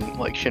making,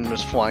 like,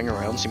 Shinra's flying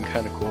around seem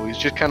kind of cool. He's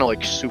just kind of like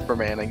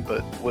Supermaning,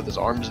 but with his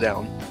arms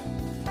down.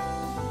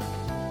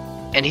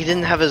 And he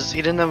didn't have his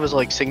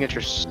like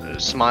signature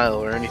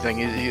smile or anything.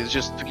 He was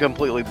just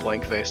completely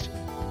blank faced.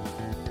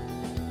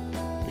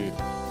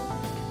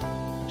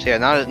 So yeah,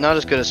 not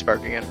as good as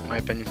Spark again, in my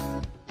opinion.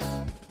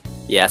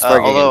 Yeah,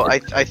 Spark although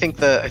I think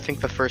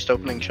the first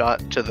opening shot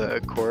to the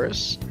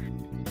chorus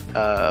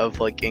of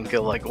like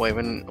Inca like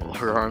waving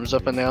her arms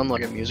up and down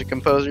like a music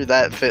composer,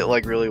 that fit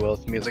like really well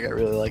with the music. I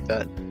really like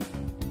that.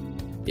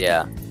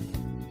 Yeah.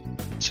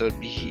 So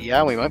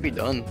yeah, we might be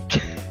done.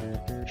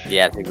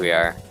 Yeah, I think we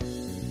are.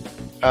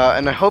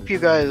 And I hope you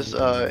guys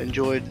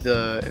enjoyed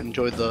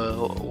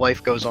the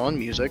Life Goes On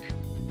music,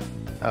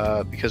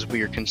 because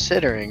we are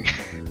considering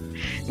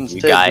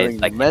instead of doing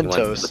like,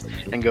 Mentos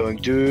and going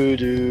do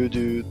do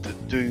do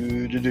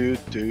do do do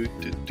do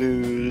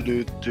do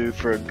do do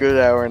for a good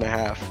hour and a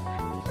half,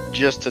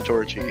 just to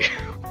torture you.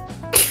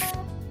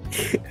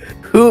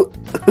 Who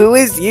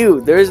is you?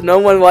 There's no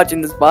one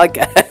watching this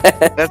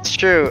podcast. That's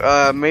true.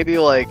 Maybe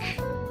like,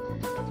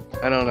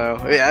 I don't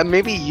know. Yeah,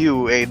 maybe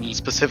you, Aiden,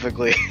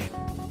 specifically.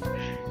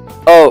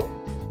 Oh,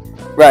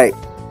 right.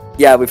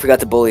 Yeah, we forgot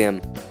to bully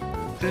him.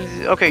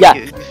 Okay,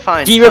 yeah.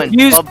 Fine. He fine.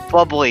 refused.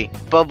 Bubbly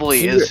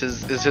is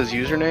his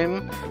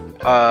username.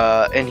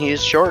 And he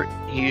is short.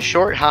 He's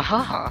short. Ha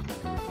ha ha.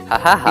 Ha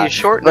ha ha. He's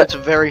short, and that's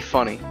very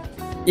funny.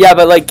 Yeah,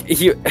 but like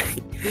he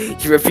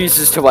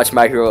refuses to watch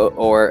My Hero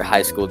or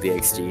High School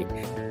DxD.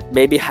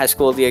 Maybe High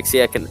School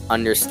DxD I can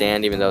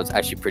understand, even though it's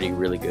actually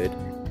really good.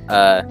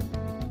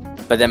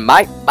 But then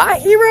My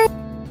Hero.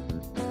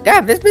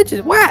 Damn, this bitch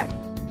is whack.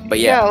 But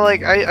yeah,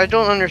 like I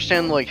don't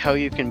understand like how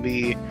you can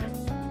be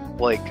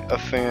like a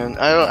fan.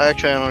 I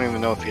don't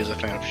even know if he's a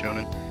fan of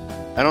shonen.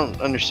 I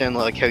don't understand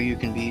like how you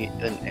can be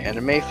an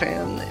anime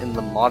fan in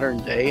the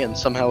modern day and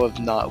somehow have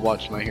not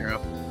watched My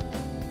Hero.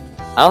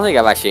 I don't think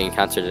I've actually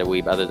encountered a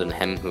weeb other than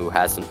him who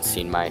hasn't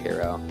seen My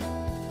Hero.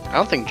 I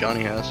don't think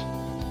Johnny has.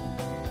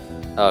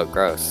 Oh,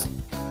 gross.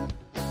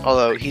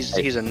 Although he's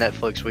a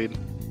Netflix weeb.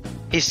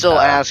 He still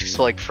asks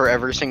like for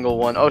every single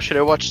one. Oh, should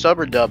I watch sub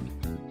or dub?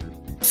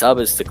 Sub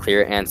is the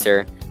clear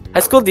answer.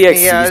 High School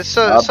DxD. Yeah,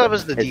 sub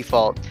is the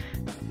default.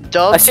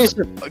 Dubs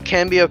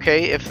can be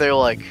okay if they're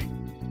like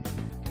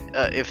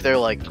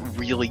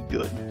really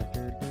good.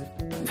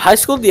 High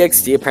School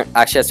DxD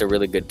actually has a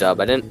really good dub.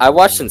 I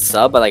watched in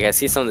sub, but like I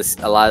see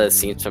a lot of the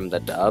scenes from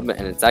the dub,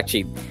 and it's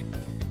actually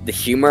the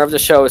humor of the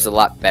show is a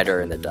lot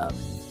better in the dub.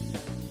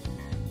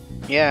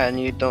 Yeah, and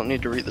you don't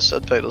need to read the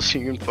subtitles, so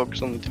you can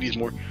focus on the titties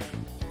more.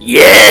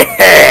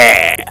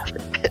 Yeah.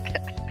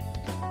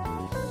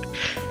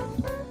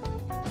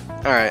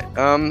 All right.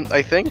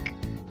 I think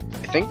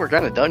we're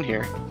kind of done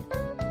here.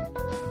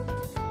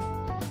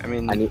 I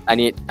mean,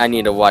 I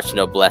need to watch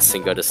Noblesse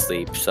and go to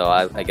sleep. So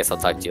I guess I'll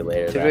talk to you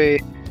later.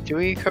 Did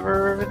we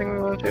cover everything we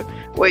wanted to?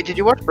 Wait, did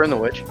you watch Burn the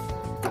Witch?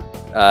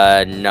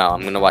 No,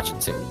 I'm gonna watch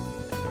it soon.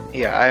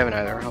 Yeah, I haven't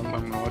either. I'm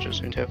gonna watch it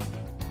soon too.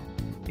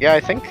 Yeah,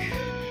 I think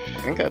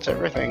that's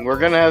everything. We're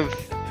gonna have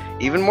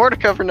even more to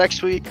cover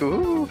next week.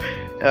 Ooh.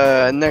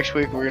 Next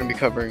week we're gonna be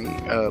covering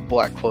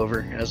Black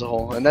Clover as a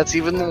whole, and that's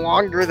even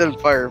longer than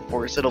Fire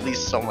Force. It'll be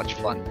so much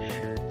fun.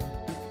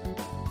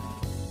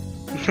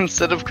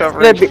 Instead of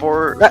covering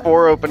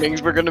four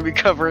openings, we're gonna be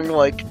covering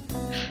like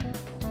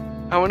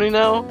how many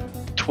now?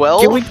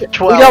 12?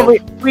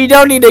 12. We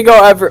don't need to go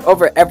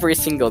over every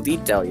single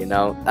detail, you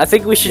know. I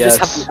think we should just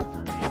have.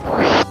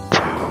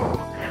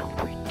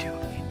 We do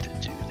need to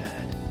do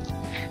that.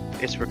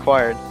 It's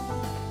required.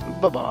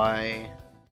 Bye bye.